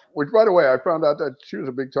 Which, by the way, I found out that she was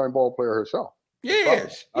a big-time ball player herself.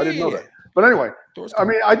 Yes, I didn't know that. But anyway, I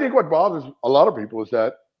mean, I think what bothers a lot of people is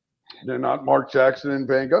that they're not Mark Jackson and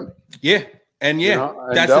Van Gundy. Yeah, and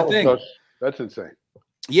that's the thing. That's insane.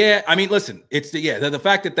 Yeah, I mean, listen, it's the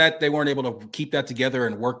fact that they weren't able to keep that together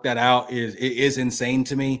and work that out is insane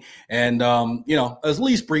to me. And at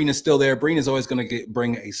least Breen is still there. Breen is always going to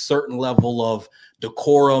bring a certain level of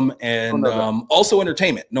decorum and also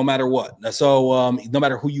entertainment, no matter what. So no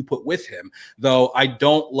matter who you put with him, though, I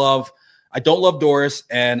don't love Doris,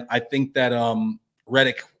 and I think that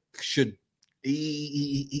Redick should.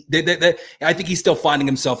 I think he's still finding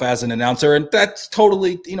himself as an announcer, and that's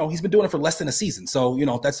totally, he's been doing it for less than a season, so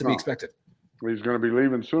that's to be expected. He's going to be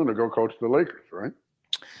leaving soon to go coach the Lakers, right?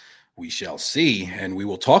 We shall see, and we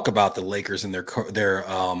will talk about the Lakers and their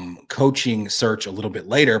coaching search a little bit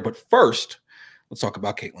later. But first, let's talk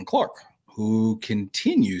about Caitlin Clark, who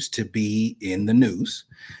continues to be in the news.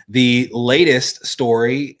 The latest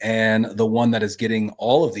story, and the one that is getting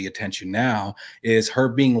all of the attention now, is her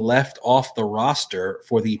being left off the roster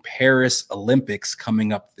for the Paris Olympics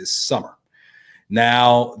coming up this summer.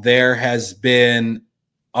 Now, there has been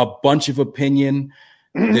a bunch of opinion.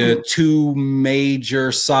 The two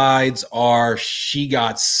major sides are she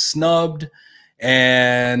got snubbed,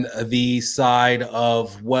 and the side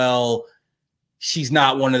of, well, she's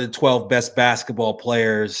not one of the 12 best basketball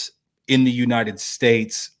players in the United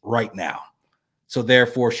States right now, so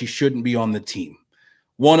therefore she shouldn't be on the team.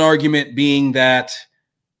 One argument being that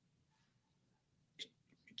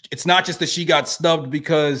it's not just that she got snubbed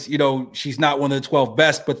because, she's not one of the 12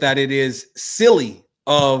 best, but that it is silly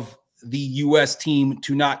of the U.S. team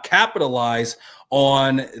to not capitalize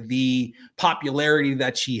on the popularity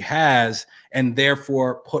that she has and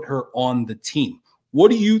therefore put her on the team. What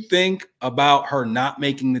do you think about her not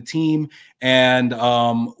making the team? And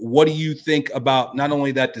what do you think about not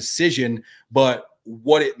only that decision, but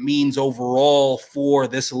what it means overall for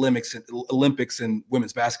this Olympics and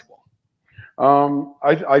women's basketball?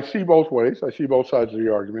 I see both ways. I see both sides of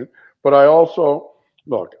the argument. But I also,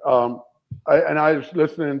 look, I was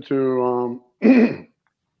listening to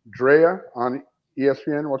Drea on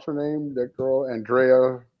ESPN. What's her name? That girl,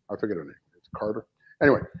 Andrea. I forget her name. It's Carter.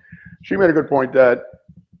 Anyway, she made a good point that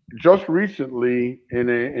just recently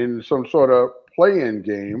in some sort of play-in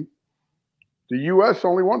game, the U.S.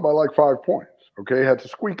 only won by like 5 points. Okay, had to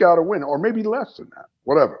squeak out a win, or maybe less than that,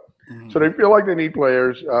 whatever. Mm-hmm. So they feel like they need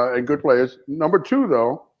players and good players. Number two,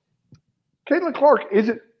 though, Caitlin Clark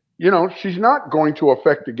isn't. She's not going to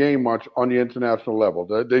affect the game much on the international level.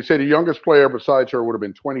 They say the youngest player besides her would have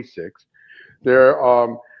been 26.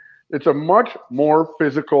 It's a much more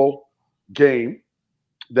physical game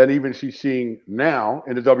than even she's seeing now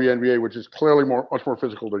in the WNBA, which is clearly much more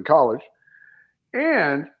physical than college.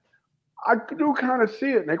 And I do kind of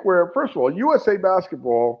see it, Nick, where, first of all, USA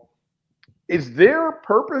Basketball, is their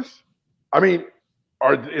purpose,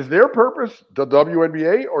 is their purpose the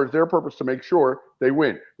WNBA, or is their purpose to make sure they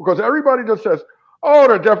win? Because everybody just says, oh,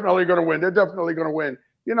 they're definitely going to win. They're definitely going to win.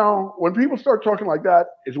 When people start talking like that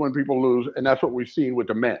is when people lose, and that's what we've seen with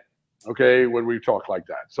the men, okay, when we talk like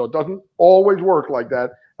that. So it doesn't always work like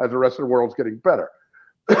that as the rest of the world's getting better.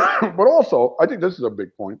 But also, I think this is a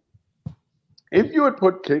big point. If you had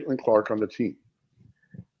put Caitlin Clark on the team,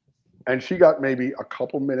 and she got maybe a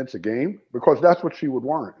couple minutes a game, because that's what she would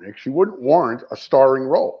warrant, Nick. She wouldn't warrant a starring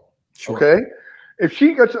role. Sure. Okay? If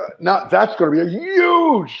she gets now that's going to be a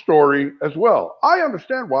huge story as well. I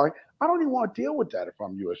understand why. I don't even want to deal with that if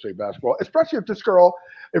I'm USA Basketball, especially if this girl,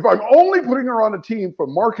 if I'm only putting her on the team for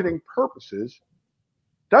marketing purposes,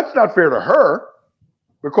 that's not fair to her,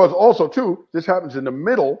 because also, too, this happens in the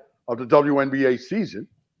middle of the WNBA season.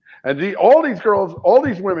 And all these girls, all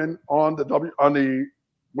these women on the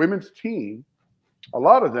women's team, a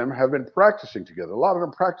lot of them have been practicing together. A lot of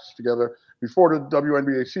them practiced together before the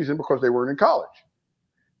WNBA season because they weren't in college.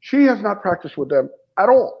 She has not practiced with them at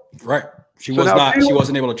all. Right. She So was now not. She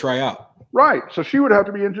wasn't able to try out. Right. So she would have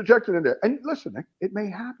to be interjected in there. And listen, it may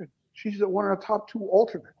happen. She's one of the top 2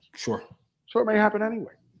 alternates. Sure. So it may happen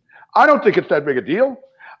anyway. I don't think it's that big a deal.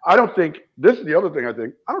 I don't think this is the other thing.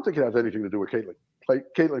 I don't think it has anything to do with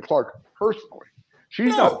Caitlin Clark personally.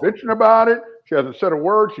 She's not bitching about it. She hasn't said a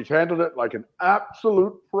word. She's handled it like an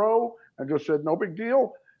absolute pro and just said no big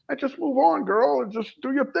deal and just move on, girl, and just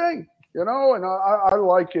do your thing, you know. And I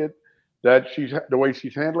like it that the way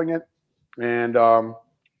she's handling it, and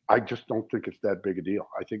I just don't think it's that big a deal.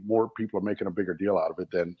 I think more people are making a bigger deal out of it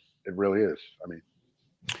than it really is. I mean,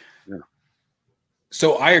 you know.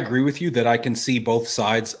 So I agree with you that I can see both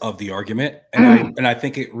sides of the argument. And I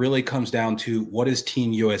think it really comes down to what is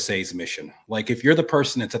Team USA's mission? Like if you're the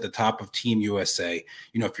person that's at the top of Team USA,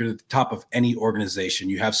 you know, if you're at the top of any organization,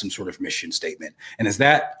 you have some sort of mission statement. And is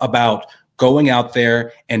that about going out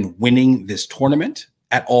there and winning this tournament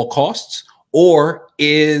at all costs? Or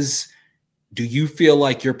do you feel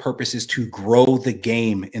like your purpose is to grow the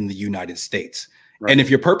game in the United States? Right. And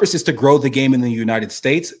if your purpose is to grow the game in the United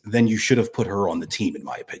States, then you should have put her on the team, in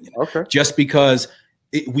my opinion. Okay. Just because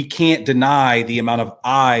we can't deny the amount of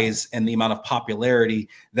eyes and the amount of popularity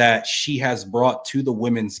that she has brought to the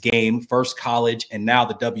women's game, first college and now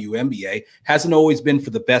the WNBA, hasn't always been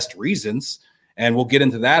for the best reasons. And we'll get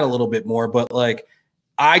into that a little bit more. But like,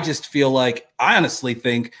 I just feel like I honestly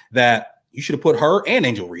think that you should have put her and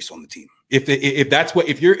Angel Reese on the team. If that's what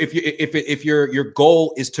if your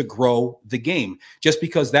goal is to grow the game, just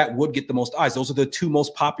because that would get the most eyes. Those are the 2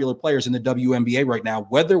 most popular players in the WNBA right now,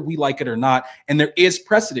 whether we like it or not. And there is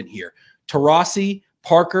precedent here. Taurasi,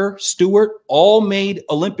 Parker, Stewart all made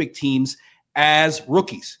Olympic teams as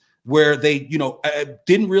rookies, where they,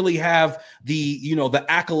 didn't really have the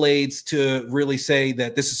accolades to really say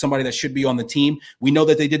that this is somebody that should be on the team. We know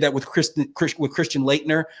that they did that with Christian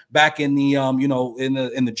Laettner back in the,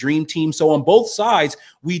 in the Dream Team. So on both sides,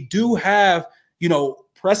 we do have,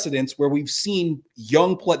 precedents where we've seen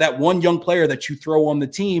that one young player that you throw on the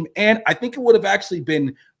team. And I think it would have actually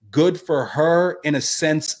been good for her in a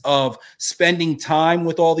sense of spending time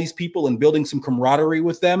with all these people and building some camaraderie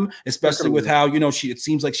with them, especially with how, it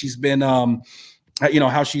seems like she's been,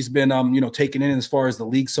 how she's been, taken in as far as the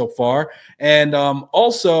league so far. And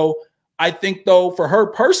also, I think though, for her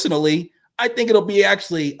personally, I think it'll be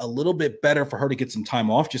actually a little bit better for her to get some time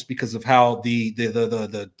off, just because of how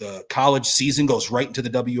the college season goes right into the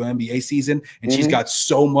WNBA season, and she's got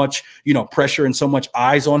so much pressure and so much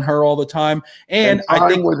eyes on her all the time. And time I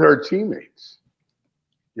think with her teammates,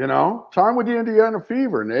 time with the Indiana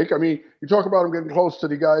Fever, Nick. I mean, you talk about them getting close to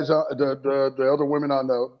the guys, the other women on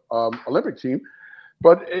the Olympic team,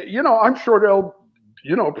 but I'm sure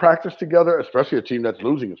they'll practice together, especially a team that's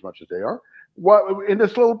losing as much as they are. What in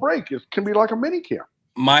this little break can be like a mini camp.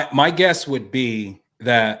 My guess would be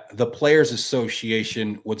that the Players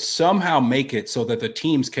Association would somehow make it so that the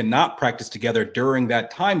teams cannot practice together during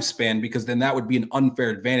that time span, because then that would be an unfair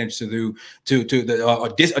advantage an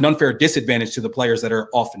unfair disadvantage to the players that are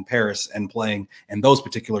off in Paris and playing in those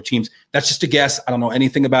particular teams. That's just a guess. I don't know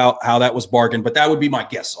anything about how that was bargained, but that would be my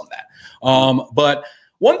guess on that. But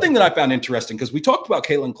one thing that I found interesting, because we talked about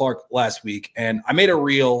Caitlin Clark last week, and I made a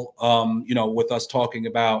reel, with us talking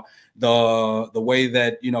about the way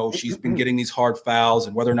that, she's been getting these hard fouls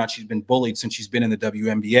and whether or not she's been bullied since she's been in the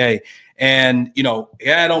WNBA. And, it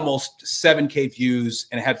had almost 7K views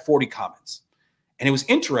and it had 40 comments. And it was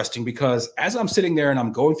interesting because as I'm sitting there and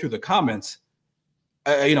I'm going through the comments,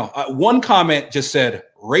 one comment just said,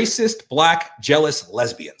 racist, black, jealous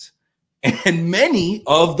lesbians. And many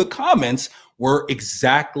of the comments were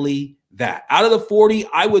exactly that. Out of the 40,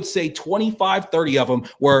 I would say 25, 30 of them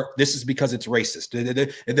were, this is because it's racist.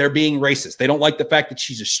 They're being racist. They don't like the fact that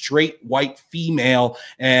she's a straight white female.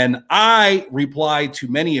 And I replied to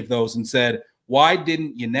many of those and said, why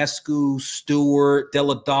didn't Ionescu, Stewart,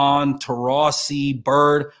 Deladon, Taurasi,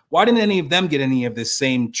 Bird, why didn't any of them get any of this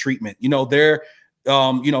same treatment? They're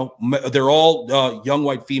all young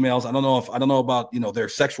white females. I don't know about their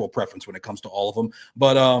sexual preference when it comes to all of them,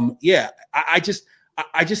 but I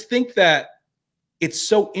just think that it's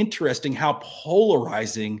so interesting how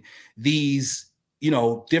polarizing these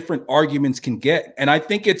different arguments can get. And I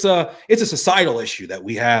think it's a societal issue that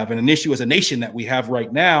we have, and an issue as a nation that we have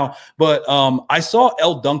right now. But I saw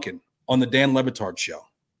Elle Duncan on the Dan Le Batard show,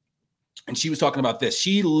 and she was talking about this.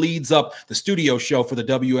 She leads up the studio show for the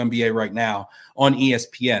WNBA right now on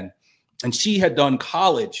ESPN. And she had done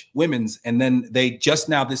college women's, and then they just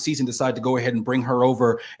now this season decided to go ahead and bring her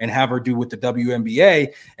over and have her do with the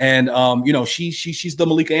WNBA. And she's the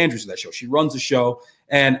Malika Andrews of that show. She runs the show,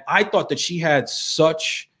 and I thought that she had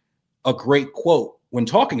such a great quote when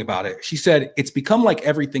talking about it, she said, it's become like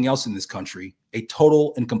everything else in this country, a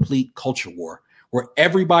total and complete culture war where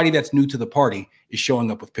everybody that's new to the party is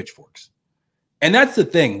showing up with pitchforks. And that's the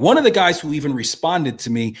thing. One of the guys who even responded to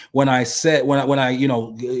me when I said, when I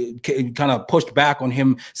kind of pushed back on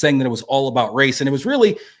him saying that it was all about race. And it was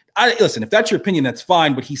really, listen, if that's your opinion, that's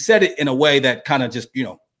fine. But he said it in a way that kind of just,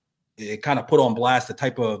 it kind of put on blast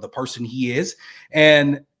the person he is.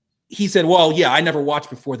 And he said, well, yeah, I never watched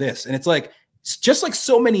before this. And it's like, it's just like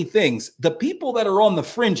so many things, the people that are on the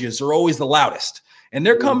fringes are always the loudest. And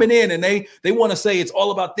they're coming in and they want to say it's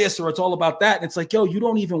all about this or it's all about that. And it's like, yo, you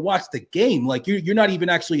don't even watch the game. Like you're not even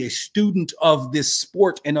actually a student of this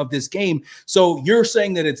sport and of this game. So you're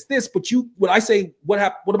saying that it's this, but when I say what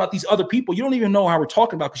about these other people, you don't even know how we're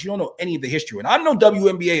talking about because you don't know any of the history. And I'm no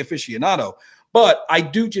WNBA aficionado, but I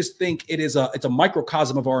do just think it's a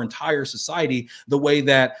microcosm of our entire society, the way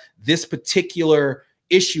that this particular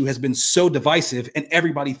issue has been so divisive and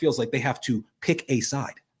everybody feels like they have to pick a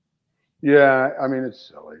side. Yeah, I mean, it's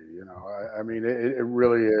silly, I mean, it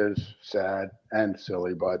really is sad and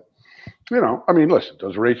silly, but, I mean, listen,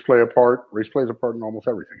 does race play a part? Race plays a part in almost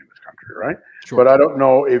everything in this country, right? Sure. But I don't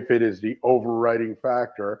know if it is the overriding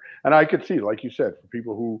factor. And I could see, like you said, for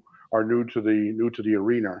people who are new to the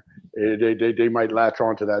arena, they might latch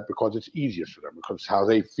onto that because it's easiest for them, because it's how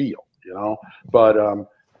they feel, But,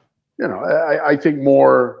 I think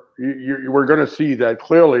more, we're going to see that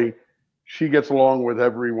clearly she gets along with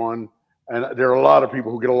everyone. And there are a lot of people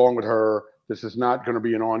who get along with her. This is not going to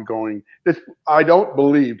be an ongoing. I don't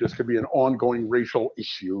believe this could be an ongoing racial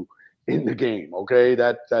issue in the game. Okay,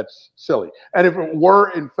 that's silly. And if it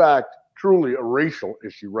were in fact truly a racial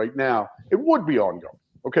issue right now, it would be ongoing.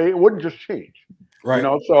 Okay, it wouldn't just change. Right.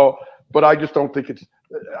 So, but I just don't think it's.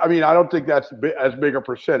 I mean, I don't think that's as big a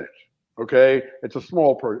percentage. Okay, it's a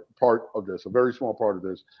small part of this, a very small part of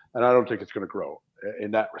this, and I don't think it's going to grow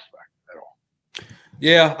in that respect at all.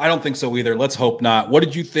 Yeah, I don't think so either. Let's hope not. What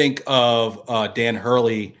did you think of Dan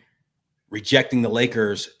Hurley rejecting the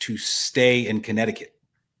Lakers to stay in Connecticut?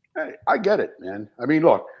 Hey, I get it, man. I mean,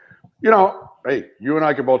 look, hey, you and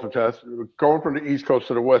I can both attest, going from the East Coast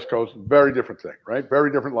to the West Coast, very different thing, right?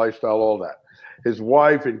 Very different lifestyle, all that. His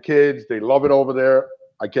wife and kids, they love it over there.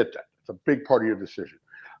 I get that. It's a big part of your decision.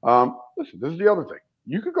 Listen, this is the other thing.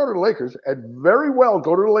 You could go to the Lakers and very well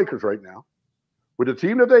go to the Lakers right now with the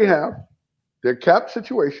team that they have, their cap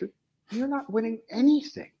situation. You're not winning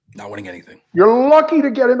anything. Not winning anything. You're lucky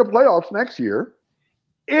to get into playoffs next year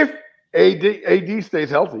if AD stays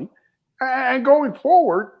healthy. And going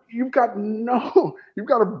forward, you've got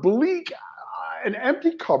a bleak, an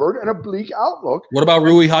empty cupboard and a bleak outlook. What about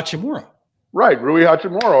Rui Hachimura? Right, Rui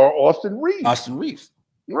Hachimura or Austin Reeves. Austin Reeves.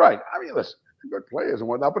 Right. I mean, listen, they're good players and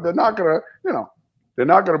whatnot, but they're not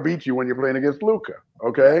gonna beat you when you're playing against Luka.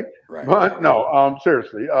 Okay. Right. But no,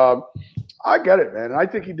 seriously, I get it, man. And I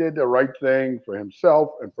think he did the right thing for himself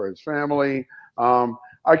and for his family.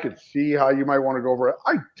 I could see how you might want to go over it.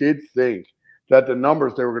 I did think that the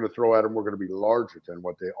numbers they were going to throw at him were going to be larger than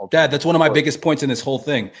what they ultimately Dad, that's one of my biggest points in this whole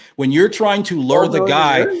thing. When you're trying to lure the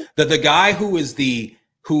guy, the guy who is the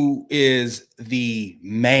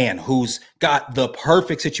man who's got the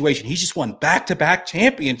perfect situation. He's just won back-to-back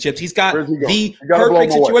championships. He's got the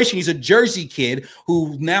perfect situation. He's a Jersey kid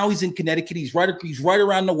who now he's in Connecticut. He's right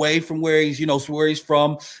around the way from where he's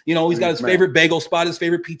from. He's got his favorite bagel spot, his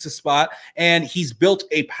favorite pizza spot, and he's built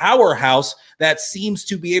a powerhouse that seems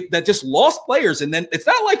to be that just lost players. And then it's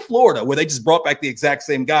not like Florida where they just brought back the exact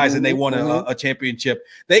same guys and they won a championship.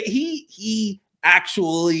 He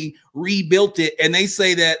actually rebuilt it, and they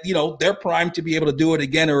say that they're primed to be able to do it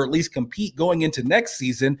again or at least compete going into next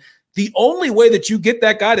season. The only way that you get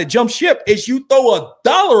that guy to jump ship is you throw a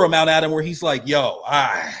dollar amount at him where he's like, yo,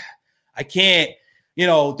 I can't,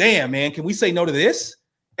 damn, man, can we say no to this?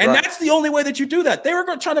 And that's the only way that you do that. They were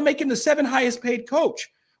trying to make him the 7th highest paid coach.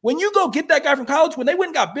 When you go get that guy from college, when they went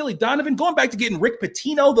and got Billy Donovan, going back to getting Rick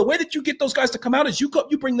Pitino, the way that you get those guys to come out is you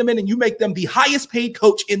bring them in and you make them the highest paid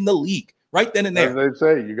coach in the league. Right then and there. As they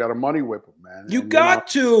say, you got to money whip them, man. You got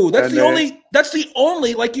to. That's the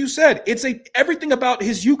only, like you said, everything about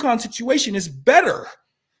his UConn situation is better.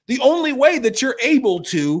 The only way that you're able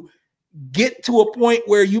to get to a point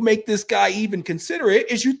where you make this guy even consider it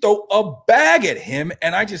is you throw a bag at him.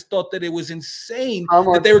 And I just thought that it was insane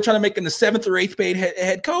that they were trying to make him the 7th or 8th paid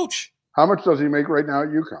head coach. How much does he make right now at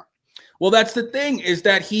UConn? Well, that's the thing, is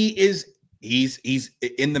that he's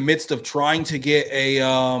in the midst of trying to get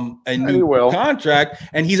a new contract,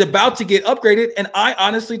 and he's about to get upgraded. And I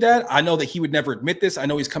honestly, Dad, I know that he would never admit this. I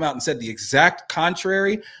know he's come out and said the exact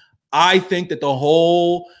contrary. I think that the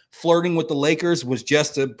whole flirting with the Lakers was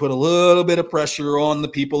just to put a little bit of pressure on the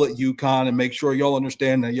people at UConn and make sure y'all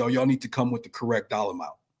understand that y'all need to come with the correct dollar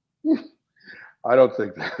amount. I don't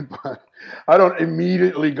think that, but I don't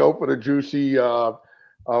immediately go for the juicy,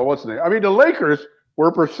 what's the name? I mean, the Lakers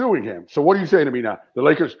were pursuing him. So what are you saying to me now? The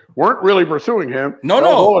Lakers weren't really pursuing him. No.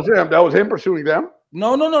 That was him pursuing them?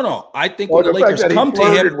 No. I think when the Lakers come to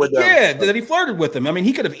him, that he flirted with them. I mean,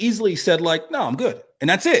 he could have easily said, like, no, I'm good. And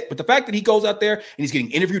that's it. But the fact that he goes out there and he's getting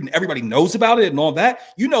interviewed and everybody knows about it and all that,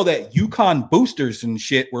 you know that UConn boosters and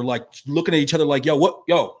shit were like looking at each other like, what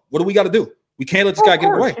do we got to do? We can't let this guy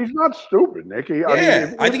get away. He's not stupid, Nicky.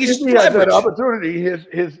 I think he's just he had that opportunity.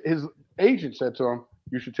 His agent said to him,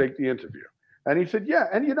 "You should take the interview," and he said, "Yeah."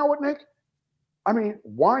 And you know what, Nick? I mean,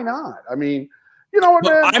 why not? I mean, you know what,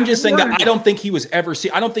 man? I'm just saying that I don't think he was ever.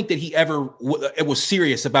 I don't think that he ever was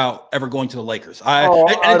serious about ever going to the Lakers.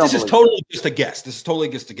 This is totally just a guess. This is totally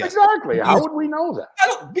just a guess. Exactly. How would we know that? I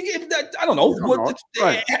don't know. 90%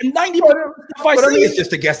 if I say it's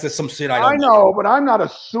just a guess. That's some shit I know, but I'm not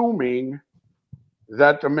assuming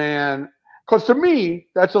that the man, because to me,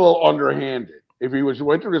 that's a little underhanded. If he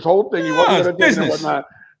went through this whole thing, he wasn't going to do it and whatnot.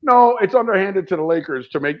 No, it's underhanded to the Lakers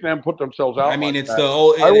to make them put themselves out. I mean, it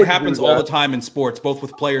happens all the time in sports, both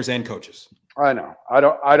with players and coaches. I know.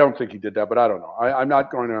 I don't think he did that, but I don't know. I'm not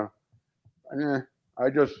going to.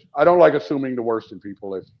 I don't like assuming the worst in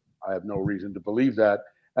people if I have no reason to believe that.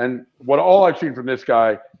 And all I've seen from this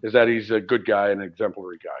guy is that he's a good guy and an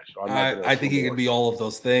exemplary guy. So I think he can be all of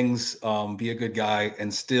those things, be a good guy,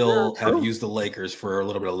 and still have used the Lakers for a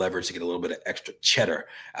little bit of leverage to get a little bit of extra cheddar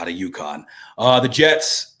out of UConn. The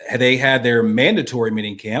Jets, they had their mandatory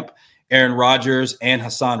mini camp. Aaron Rodgers and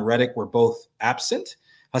Hassan Reddick were both absent.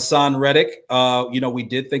 Hassan Reddick, we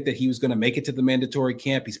did think that he was going to make it to the mandatory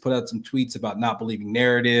camp. He's put out some tweets about not believing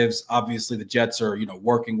narratives. Obviously, the Jets are,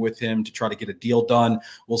 working with him to try to get a deal done.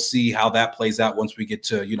 We'll see how that plays out once we get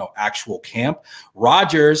to, actual camp.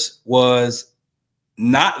 Rodgers was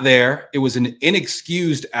not there. It was an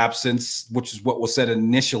inexcused absence, which is what was said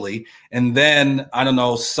initially. And then, I don't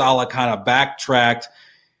know, Saleh kind of backtracked.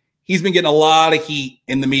 He's been getting a lot of heat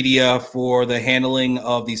in the media for the handling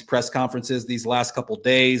of these press conferences these last couple of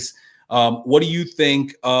days. What do you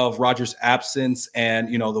think of Rodgers' absence and,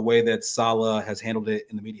 the way that Saleh has handled it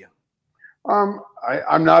in the media?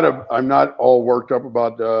 I'm not all worked up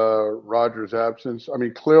about Rodgers' absence. I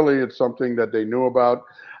mean, clearly it's something that they knew about.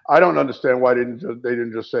 I don't understand why they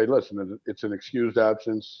didn't just say, listen, it's an excused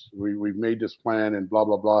absence. We've made this plan and blah,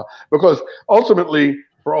 blah, blah. Because ultimately,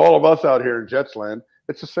 for all of us out here in Jets land,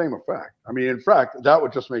 it's the same effect. I mean, in fact, that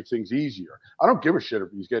would just make things easier. I don't give a shit if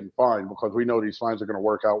he's getting fined because we know these fines are going to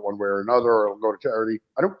work out one way or another or it'll go to charity.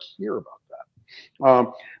 I don't care about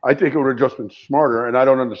that. I think it would have just been smarter, and I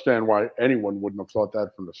don't understand why anyone wouldn't have thought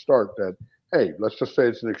that from the start that, hey, let's just say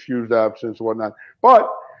it's an excused absence or whatnot. But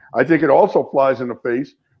I think it also flies in the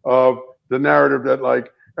face of the narrative that,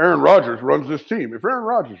 like, Aaron Rodgers runs this team. If Aaron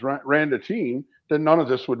Rodgers ran the team, then none of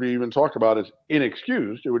this would be even talked about as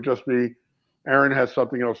inexcused. It would just be, Aaron has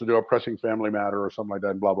something else to do, a pressing family matter or something like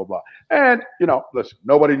that, and blah, blah, blah. And, listen,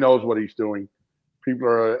 nobody knows what he's doing. People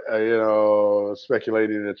are,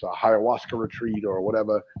 speculating it's a ayahuasca retreat or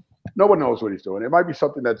whatever. No one knows what he's doing. It might be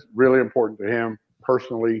something that's really important to him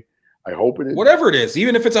personally. I hope it is. Whatever it is,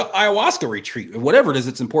 even if it's an ayahuasca retreat, whatever it is,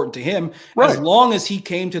 it's important to him. Right. As long as he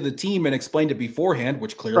came to the team and explained it beforehand,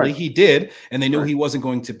 which clearly he did, and they knew he wasn't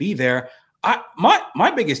going to be there.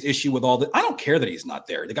 My biggest issue with all that, I don't care that he's not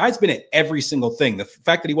there. The guy's been at every single thing. The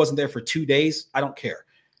fact that he wasn't there for 2 days, I don't care.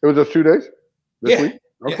 It was just 2 days? This week?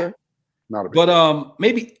 Okay. Yeah. Not a big deal.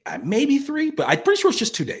 Maybe 3, but I'm pretty sure it's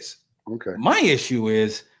just 2 days. Okay. My issue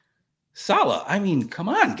is Saleh. I mean, come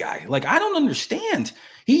on, guy. Like, I don't understand.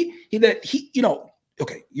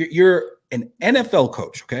 Okay, you're an NFL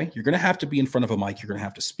coach, okay? You're going to have to be in front of a mic. You're going to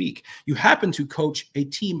have to speak. You happen to coach a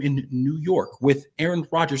team in New York with Aaron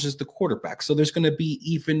Rodgers as the quarterback. So there's going to be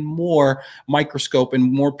even more microscope and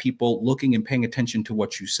more people looking and paying attention to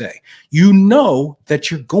what you say. You know that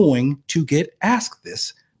you're going to get asked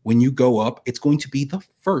this when you go up. It's going to be the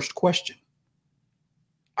first question.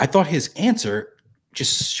 I thought his answer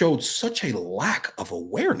just showed such a lack of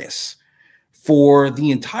awareness for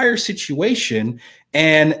the entire situation.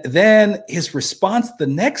 And then his response the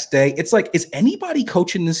next day, it's like, is anybody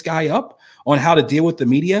coaching this guy up on how to deal with the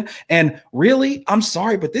media? And really, I'm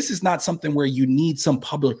sorry, but this is not something where you need some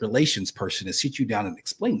public relations person to sit you down and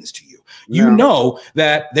explain this to you. Yeah. You know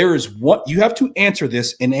that there is what you have to answer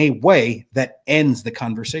this in a way that ends the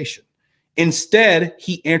conversation. Instead,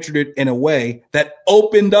 he answered it in a way that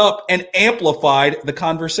opened up and amplified the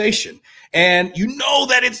conversation. And you know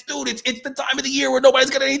that it's the time of the year where nobody's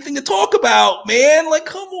got anything to talk about, man. Like,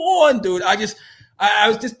 come on, dude. I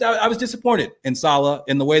was disappointed in Saleh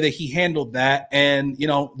in the way that he handled that. And,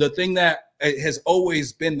 the thing that has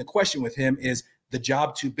always been the question with him is the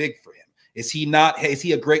job too big for him. Is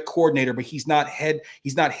he a great coordinator, but he's not head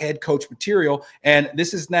coach material. And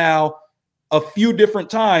this is now a few different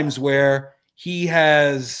times where he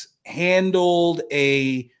has handled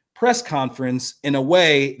a press conference in a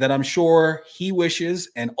way that I'm sure he wishes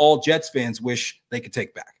and all Jets fans wish they could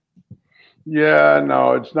take back. Yeah,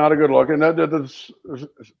 no, it's not a good look. And the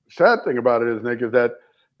sad thing about it is, Nick, is that,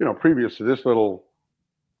 previous to this little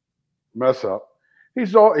mess up,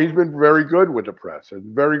 he's been very good with the press and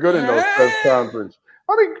very good in those press conferences.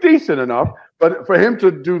 I mean, decent enough. But for him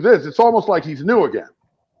to do this, it's almost like he's new again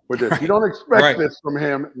with this. You don't expect this from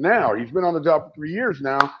him now. He's been on the job for 3 years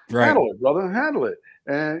now. Handle it, brother. Handle it.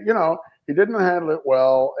 And, he didn't handle it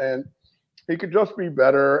well, and he could just be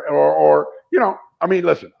better. Or I mean,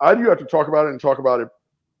 listen, you have to talk about it and talk about it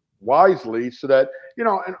wisely so that,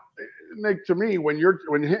 and Nick, to me, when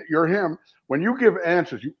you're him, when you give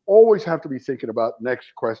answers, you always have to be thinking about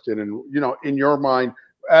next question and, in your mind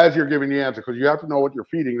as you're giving the answer, because you have to know what you're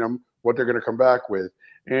feeding them, what they're going to come back with.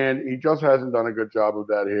 And he just hasn't done a good job of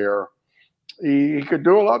that here. He could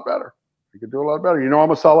do a lot better.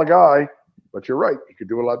 I'm a solid guy, but you're right. He could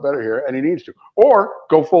do a lot better here, and he needs to. Or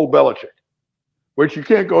go full Belichick, which you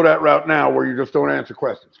can't go that route now where you just don't answer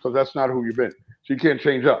questions, because that's not who you've been. So you can't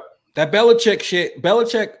change up. That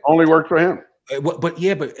Belichick only worked for him.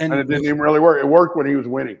 And it didn't even really work. It worked when he was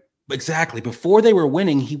winning. Exactly. Before they were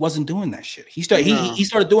winning, he wasn't doing that shit. He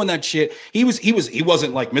started doing that shit. He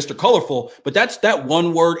wasn't like Mr. Colorful, but that's that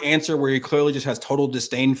one word answer where he clearly just has total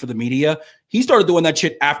disdain for the media. He started doing that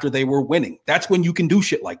shit after they were winning. That's when you can do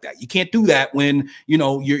shit like that. You can't do that when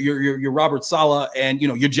you're Robert Saleh and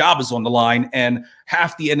your job is on the line, and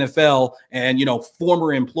half the NFL and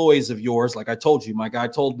former employees of yours, like I told you, my guy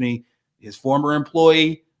told me his former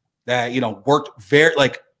employee that worked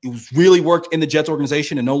really worked in the Jets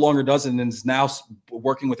organization and no longer does, and is now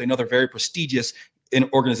working with another very prestigious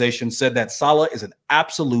organization, said that Saleh is an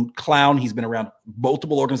absolute clown. He's been around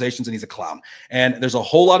multiple organizations and he's a clown. And there's a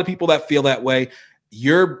whole lot of people that feel that way.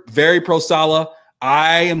 You're very pro Saleh.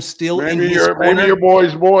 I am still in his corner. Maybe your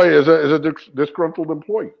boy's boy is a disgruntled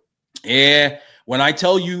employee. Yeah. When I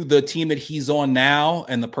tell you the team that he's on now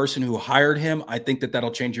and the person who hired him, I think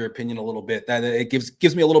that'll change your opinion a little bit. That it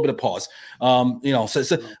gives me a little bit of pause.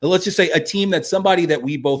 So let's just say a team that somebody that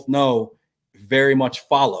we both know very much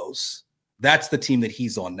follows. That's the team that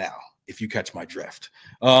he's on now, if you catch my drift.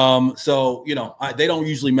 They don't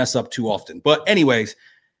usually mess up too often. But anyways,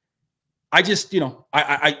 I just,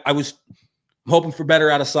 I was hoping for better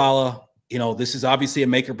out of Saleh. This is obviously a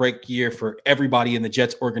make or break year for everybody in the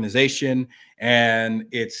Jets organization, and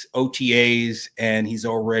it's OTAs, and he's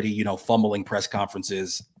already, fumbling press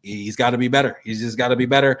conferences. He's got to be better. He's just got to be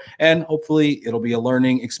better. And hopefully it'll be a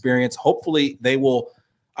learning experience. Hopefully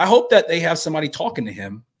I hope that they have somebody talking to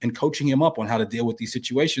him and coaching him up on how to deal with these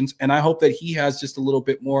situations. And I hope that he has just a little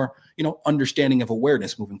bit more, understanding of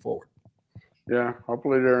awareness moving forward. Yeah,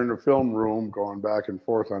 hopefully they're in the film room going back and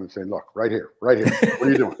forth on it, saying, look, right here. What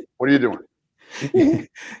are you doing? What are you doing?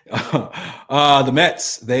 The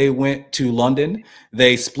Mets, they went to London.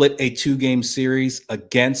 They split a 2-game series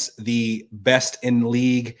against the best in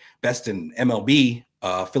MLB,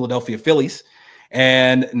 Philadelphia Phillies.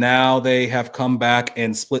 And now they have come back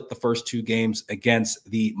and split the first 2 games against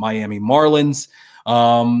the Miami Marlins.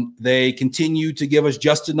 They continue to give us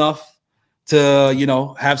just enough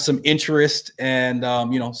to, have some interest. And,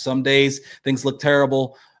 some days things look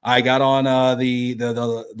terrible. I got on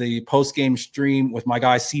the post-game stream with my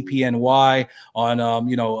guy CPNY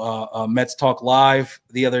on, Mets Talk Live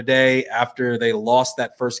the other day after they lost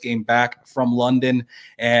that first game back from London.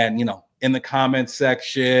 And, in the comments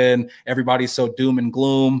section, everybody's so doom and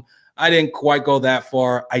gloom. I didn't quite go that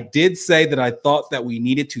far. I did say that I thought that we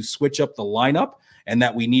needed to switch up the lineup and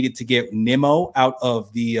that we needed to get Nimmo out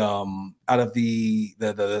of the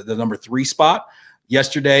number 3 spot.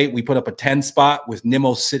 Yesterday, we put up a 10 spot with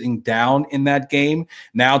Nimmo sitting down in that game.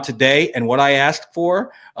 Now today, and what I asked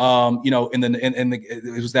for, it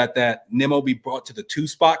was that Nimmo be brought to the 2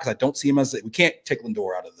 spot, because I don't see him we can't take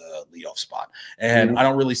Lindor out of the leadoff spot, and I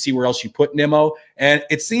don't really see where else you put Nimmo. And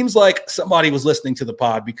it seems like somebody was listening to the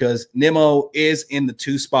pod, because Nimmo is in the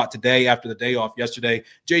 2 spot today after the day off yesterday.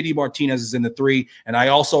 JD Martinez is in the 3, and I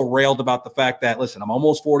also railed about the fact that, listen, I'm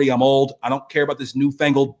almost 40, I'm old, I don't care about this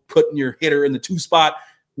newfangled putting your hitter in the 2 spot.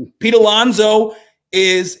 Pete Alonso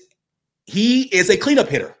he is a cleanup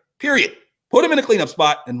hitter, period. Put him in a cleanup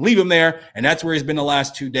spot and leave him there. And that's where he's been the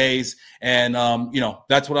last 2 days. And,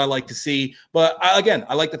 that's what I like to see. But I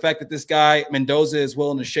like the fact that this guy, Mendoza, is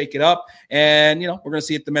willing to shake it up. And, we're going to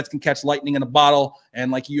see if the Mets can catch lightning in a bottle.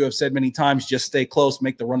 And like you have said many times, just stay close,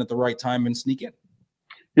 make the run at the right time, and sneak in.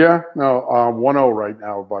 Yeah, no, 1-0 right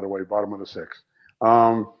now, by the way, bottom of the 6th.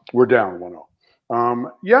 We're down 1-0.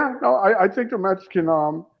 I think the Mets can,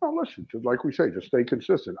 listen, like we say, just stay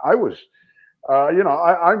consistent.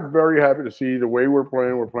 I'm very happy to see the way we're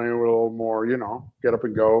playing. We're playing with a little more, get up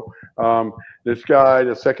and go. This guy,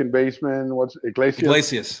 the second baseman,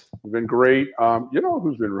 Iglesias? Has been great.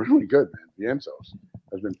 Who's been really good, man? Vientos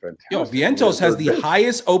has been fantastic. Vientos has the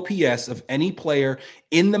highest OPS of any player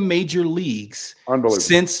in the major leagues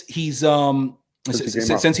since he's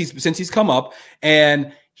since he's come up,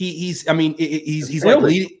 and he's like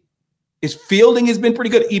leading. His fielding has been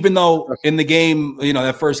pretty good, even though in the game,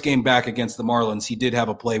 that first game back against the Marlins, he did have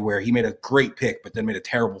a play where he made a great pick, but then made a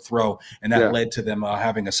terrible throw, and that led to them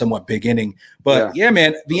having a somewhat big inning. But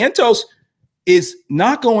man, Vientos is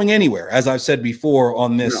not going anywhere, as I've said before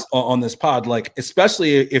on this pod. Like,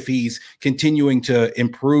 especially if he's continuing to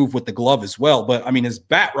improve with the glove as well. But I mean, his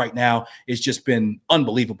bat right now has just been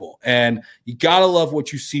unbelievable, and you gotta love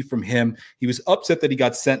what you see from him. He was upset that he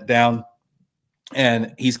got sent down.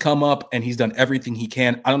 And he's come up and he's done everything he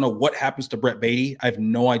can. I don't know what happens to Brett Beatty. I have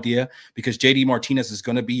no idea, because JD Martinez is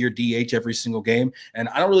going to be your DH every single game. And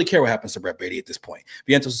I don't really care what happens to Brett Beatty at this point.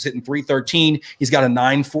 Vientos is hitting .313. He's got a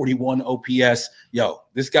 .941 OPS.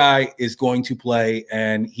 This guy is going to play,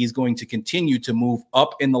 and he's going to continue to move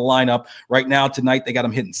up in the lineup. Right now, tonight, they got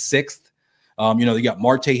him hitting 6th. They got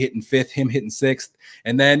Marte hitting 5th, him hitting 6th.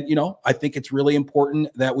 And then, I think it's really important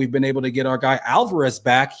that we've been able to get our guy Alvarez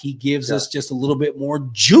back. He gives us just a little bit more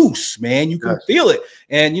juice, man. You can feel it.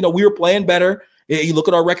 And, we were playing better. You look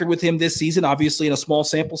at our record with him this season, obviously in a small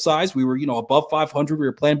sample size. We were, above 500. We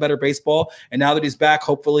were playing better baseball. And now that he's back,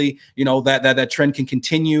 hopefully, that trend can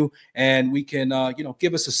continue, and we can,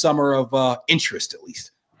 give us a summer of interest at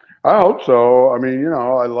least. I hope so. I mean,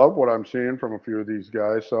 I love what I'm seeing from a few of these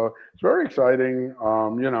guys. So it's very exciting.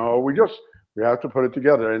 We have to put it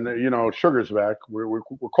together. And, Sugar's back. We're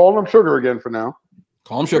calling him Sugar again for now.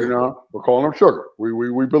 Call him Sugar. We're calling him Sugar.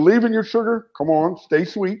 We believe in you, Sugar. Come on, stay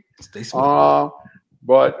sweet. Stay sweet.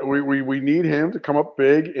 But we need him to come up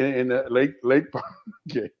big in the late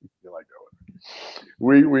game. You like that one.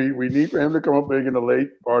 We need for him to come up big in the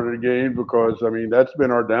late part of the game, because, I mean, that's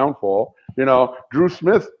been our downfall. Drew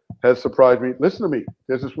Smith has surprised me. Listen to me.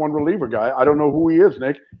 There's this one reliever guy. I don't know who he is,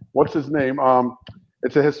 Nick. What's his name?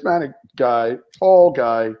 It's a Hispanic guy, tall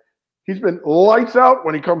guy. He's been lights out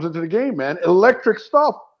when he comes into the game, man. Electric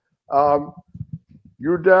stuff.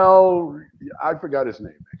 Udell, I forgot his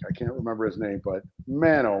name. I can't remember his name, but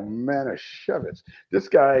man, oh man, Shevitz. This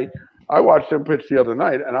guy, I watched him pitch the other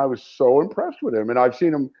night, and I was so impressed with him. And I've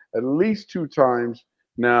seen him at least 2 times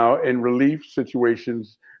now in relief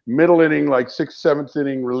situations, middle inning, like 6th, 7th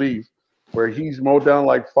inning relief, where he's mowed down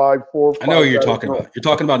like 5-4. I know what you're talking about. You're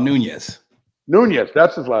talking about Nunez. Nunez,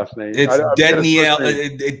 that's his last name. It's Deniel,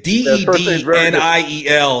 Deniel.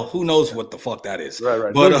 Who knows what the fuck that is?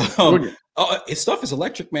 Right. But his stuff is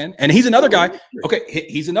electric, man. And he's another guy. Okay,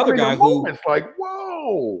 he's another guy who. It's like,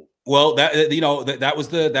 whoa. Well, that was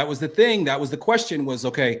the thing. That was the question. Was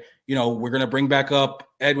okay. We're gonna bring back up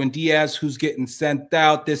Edwin Diaz, who's getting sent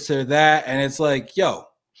out, this or that, and it's like,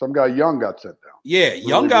 some guy Young got sent down. Yeah,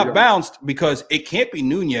 Young got bounced because it can't be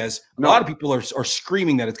Nunez. A lot of people are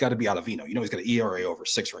screaming that it's got to be Ottavino. He's got an ERA over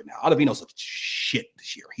 6 right now. Ottavino's like shit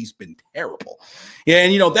this year. He's been terrible. Yeah,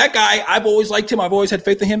 and that guy, I've always liked him. I've always had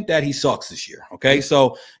faith in him. Dad, he sucks this year. Okay,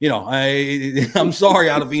 so I'm sorry,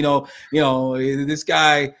 Ottavino. This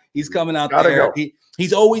guy, he's coming out there.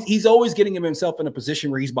 He's always getting himself in a position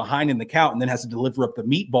where he's behind in the count and then has to deliver up the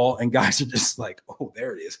meatball, and guys are just like, oh,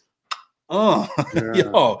 there it is.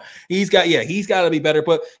 He's got to be better.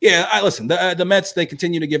 But listen, the Mets, they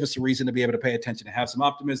continue to give us a reason to be able to pay attention and have some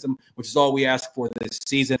optimism, which is all we ask for this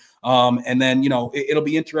season. And then, it'll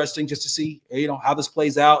be interesting just to see, how this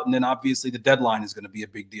plays out. And then obviously the deadline is going to be a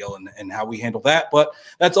big deal, and how we handle that. But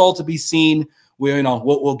that's all to be seen.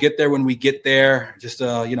 We'll get there when we get there. Just,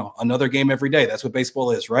 another game every day. That's what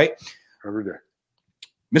baseball is, right? Every day.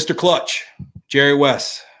 Mr. Clutch, Jerry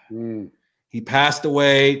West. He passed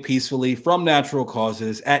away peacefully from natural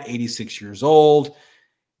causes at 86 years old.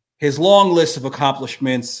 His long list of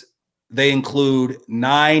accomplishments, they include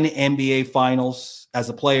 9 NBA finals as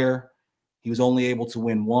a player. He was only able to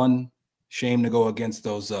win 1. Shame to go against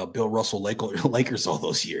those Bill Russell Lakers all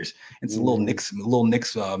those years. It's a little Knicks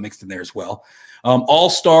mixed in there as well.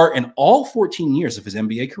 All-star in all 14 years of his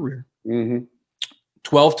NBA career.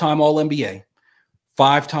 12-time All-NBA,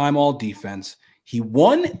 5-time All-Defense. He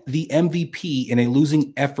won the MVP in a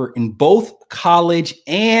losing effort in both college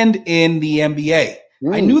and in the NBA.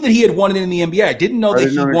 I knew that he had won it in the NBA. I didn't know that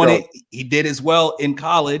he won it. He did as well in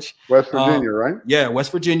college. West Virginia, right? Yeah,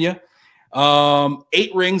 West Virginia. 8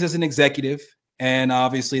 rings as an executive, and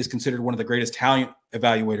obviously is considered one of the greatest talent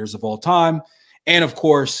evaluators of all time. And, of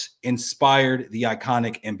course, inspired the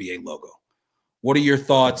iconic NBA logo. What are your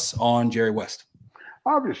thoughts on Jerry West?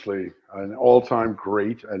 Obviously, an all-time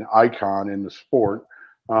great, an icon in the sport.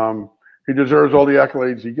 He deserves all the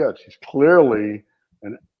accolades he gets. He's clearly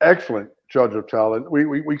an excellent judge of talent.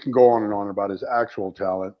 We can go on and on about his actual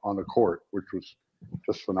talent on the court, which was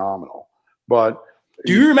just phenomenal. But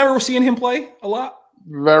do you remember seeing him play a lot?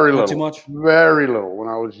 Very little. Not too much? Very little when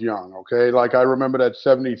I was young, okay? Like I remember that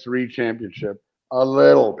 73 championship a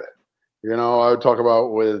little bit. You know, I would talk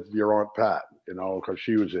about with your Aunt Pat, you know, because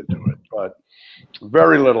she was into it. But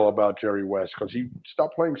very little about Jerry West because he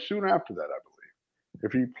stopped playing soon after that, I believe.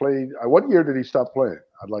 If he played, what year did he stop playing?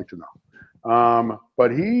 I'd like to know.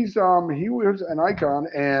 But he was an icon,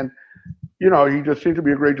 and you know, he just seemed to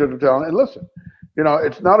be a great judge of talent. And listen, you know,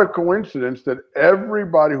 it's not a coincidence that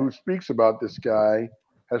everybody who speaks about this guy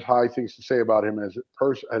has high things to say about him as his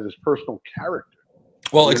personal character.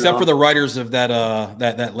 Well, except for the writers of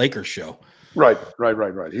that Lakers show. Right.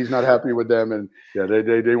 He's not happy with them, and yeah,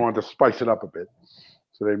 they want to spice it up a bit,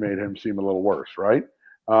 so they made him seem a little worse, right?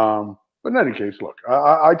 But in any case, look,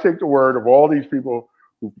 I take the word of all these people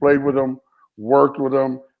who played with him, worked with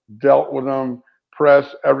him, dealt with him,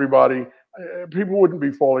 press, everybody. People wouldn't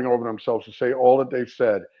be falling over themselves to say all that they've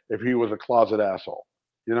said if he was a closet asshole.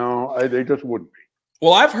 You know, they just wouldn't be.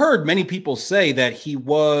 Well, I've heard many people say that he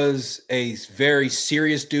was a very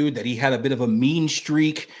serious dude, that he had a bit of a mean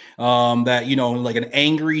streak, that, you know, like an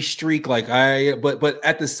angry streak. But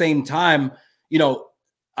at the same time, you know,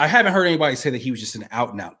 I haven't heard anybody say that he was just an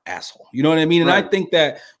out and out asshole. You know what I mean? And I think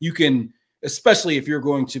that you can, especially if you're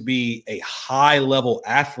going to be a high level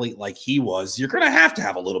athlete like he was, you're going to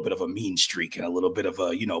have a little bit of a mean streak and a little bit of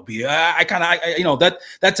a, you know,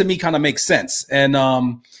 that to me kind of makes sense. And,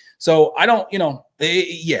 so I don't, you know,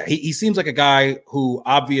 he seems like a guy who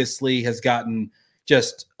obviously has gotten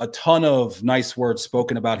just a ton of nice words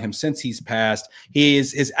spoken about him since he's passed.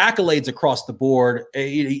 His accolades across the board.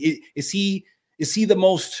 Is he the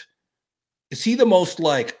most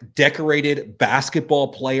like decorated basketball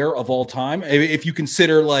player of all time? If you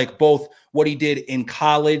consider like both what he did in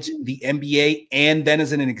college, the NBA, and then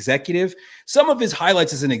as an executive, some of his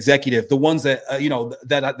highlights as an executive, the ones that, you know,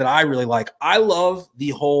 that I really like. I love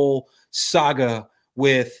the whole saga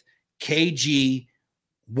with KG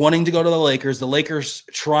wanting to go to the Lakers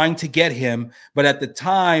trying to get him. But at the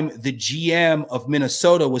time, the GM of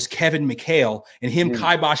Minnesota was Kevin McHale, and him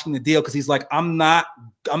kiboshing the deal because he's like, I'm not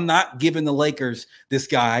giving the Lakers this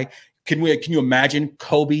guy. Can you imagine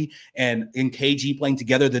Kobe and KG playing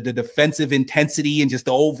together, the defensive intensity and just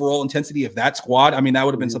the overall intensity of that squad? I mean, that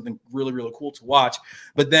would have been something really, really cool to watch.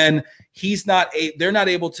 But then they're not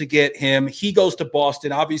able to get him. He goes to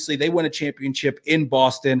Boston. Obviously, they win a championship in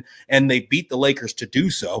Boston and they beat the Lakers to do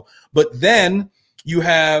so. But then you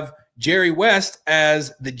have Jerry West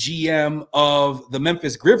as the GM of the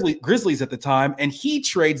Memphis Grizzlies at the time, and he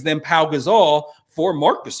trades them Pau Gasol for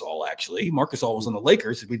Marc Gasol. Actually, Marc Gasol was on the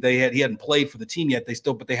Lakers. He hadn't played for the team yet.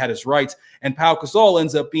 But they had his rights. And Pau Gasol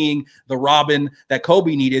ends up being the Robin that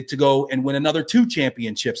Kobe needed to go and win another 2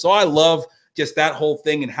 championships. So I love just that whole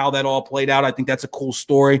thing and how that all played out. I think that's a cool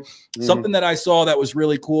story. Something that I saw that was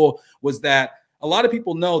really cool was that a lot of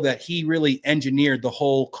people know that he really engineered the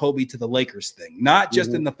whole Kobe to the Lakers thing, not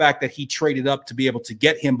just in the fact that he traded up to be able to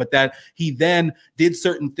get him, but that he then did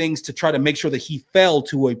certain things to try to make sure that he fell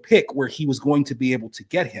to a pick where he was going to be able to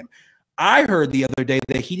get him. I heard the other day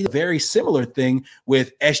that he did a very similar thing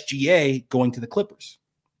with SGA going to the Clippers,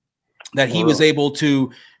 that he was able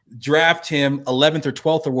to draft him 11th or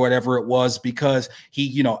 12th or whatever it was because he,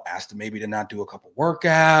 you know, asked him maybe to not do a couple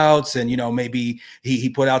workouts, and, you know, maybe he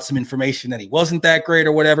put out some information that he wasn't that great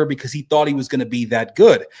or whatever because he thought he was going to be that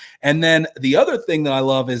good. And then the other thing that I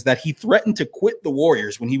love is that he threatened to quit the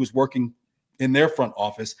Warriors when he was working in their front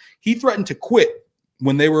office. He threatened to quit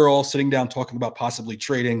when they were all sitting down talking about possibly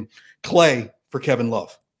trading Clay for Kevin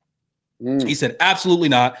Love. He said, absolutely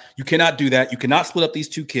not. You cannot do that. You cannot split up these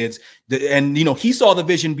 2 kids. And, you know, he saw the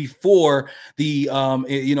vision before the,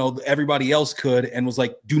 you know, everybody else could, and was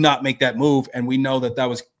like, do not make that move. And we know that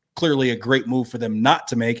was clearly a great move for them not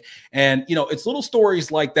to make. And, you know, it's little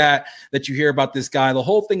stories like that you hear about this guy. The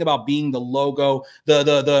whole thing about being the logo,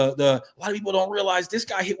 a lot of people don't realize this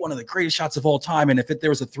guy hit one of the greatest shots of all time. And if there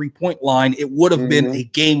was a 3-point line, it would have been a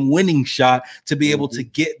game-winning shot to be able to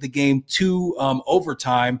get the game to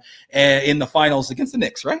overtime in the finals against the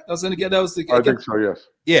Knicks, right? I think so, yes.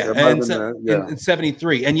 Yeah, in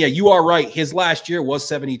 73. And yeah, you are right. His last year was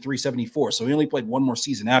 73, 74. So he only played one more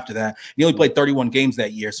season after that. He only played 31 games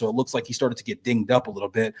that year. So it looks like he started to get dinged up a little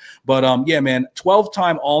bit. But yeah, man,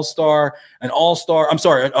 12-time All-Star, a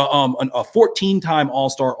 14-time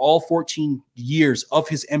All-Star, all 14 years of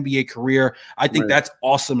his NBA career. I think that's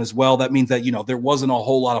awesome as well. That means that, you know, there wasn't a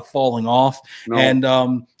whole lot of falling off. No.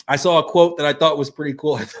 And I saw a quote that I thought was pretty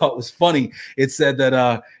cool. I thought it was funny. It said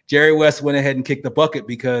that Jerry West went ahead and kicked the bucket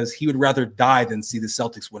because he would rather die than see the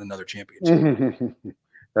Celtics win another championship.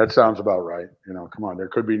 That sounds about right. You know, come on, there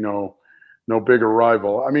could be no bigger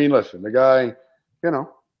rival. I mean, listen, the guy, you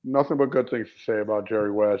know, nothing but good things to say about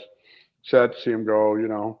Jerry West. Sad to see him go. You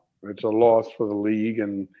know, it's a loss for the league,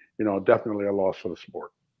 and you know, definitely a loss for the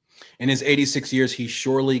sport. In his 86 years, he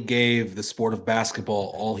surely gave the sport of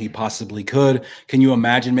basketball all he possibly could. Can you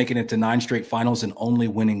imagine making it to 9 straight finals and only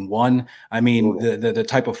winning 1? I mean, the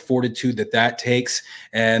type of fortitude that takes.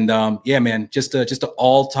 And yeah, man, just an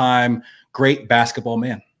all-time great basketball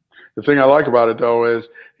man. The thing I like about it, though, is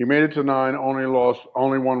he made it to 9,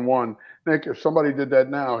 only won 1. Nick, if somebody did that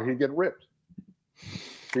now, he'd get ripped.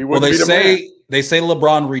 Well, they say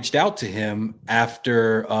LeBron reached out to him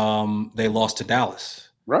after they lost to Dallas.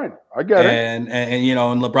 Right, I get it. And you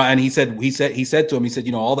know, and LeBron, and he said to him,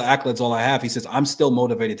 you know, all the accolades, all I have. He says, I'm still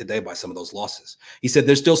motivated today by some of those losses. He said,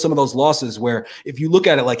 there's still some of those losses where if you look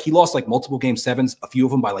at it, like he lost like multiple game 7s, a few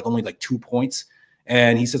of them by like only like 2 points.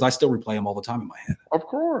 And he says, I still replay them all the time in my head. Of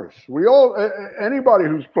course, we all, anybody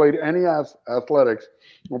who's played any athletics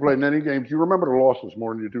or played in any games, you remember the losses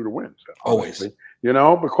more than you do the wins. Always, you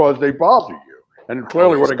know, because they bother you. And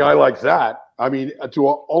clearly, with a guy like that, I mean, to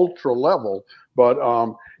an ultra level. But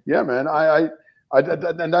yeah, man,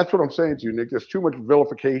 and that's what I'm saying to you, Nick. There's too much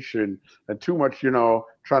vilification and too much, you know,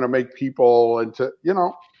 trying to make people into, you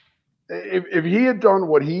know, if he had done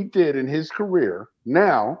what he did in his career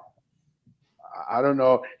now, I don't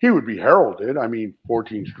know, he would be heralded. I mean,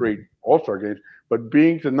 14 straight All-Star games, but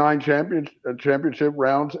being to 9 championship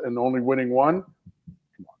rounds and only winning 1, come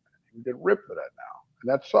on, man, you get ripped for that now,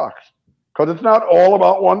 and that sucks because it's not all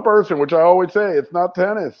about one person, which I always say. It's not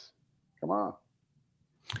tennis. Come on.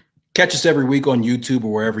 Catch us every week on YouTube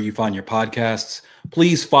or wherever you find your podcasts.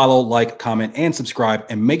 Please follow, like, comment, and subscribe,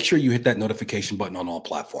 and make sure you hit that notification button on all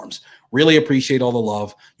platforms. Really appreciate all the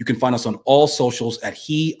love. You can find us on all socials at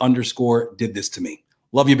he_did this to me.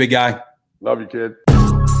 Love you, big guy. Love you, kid.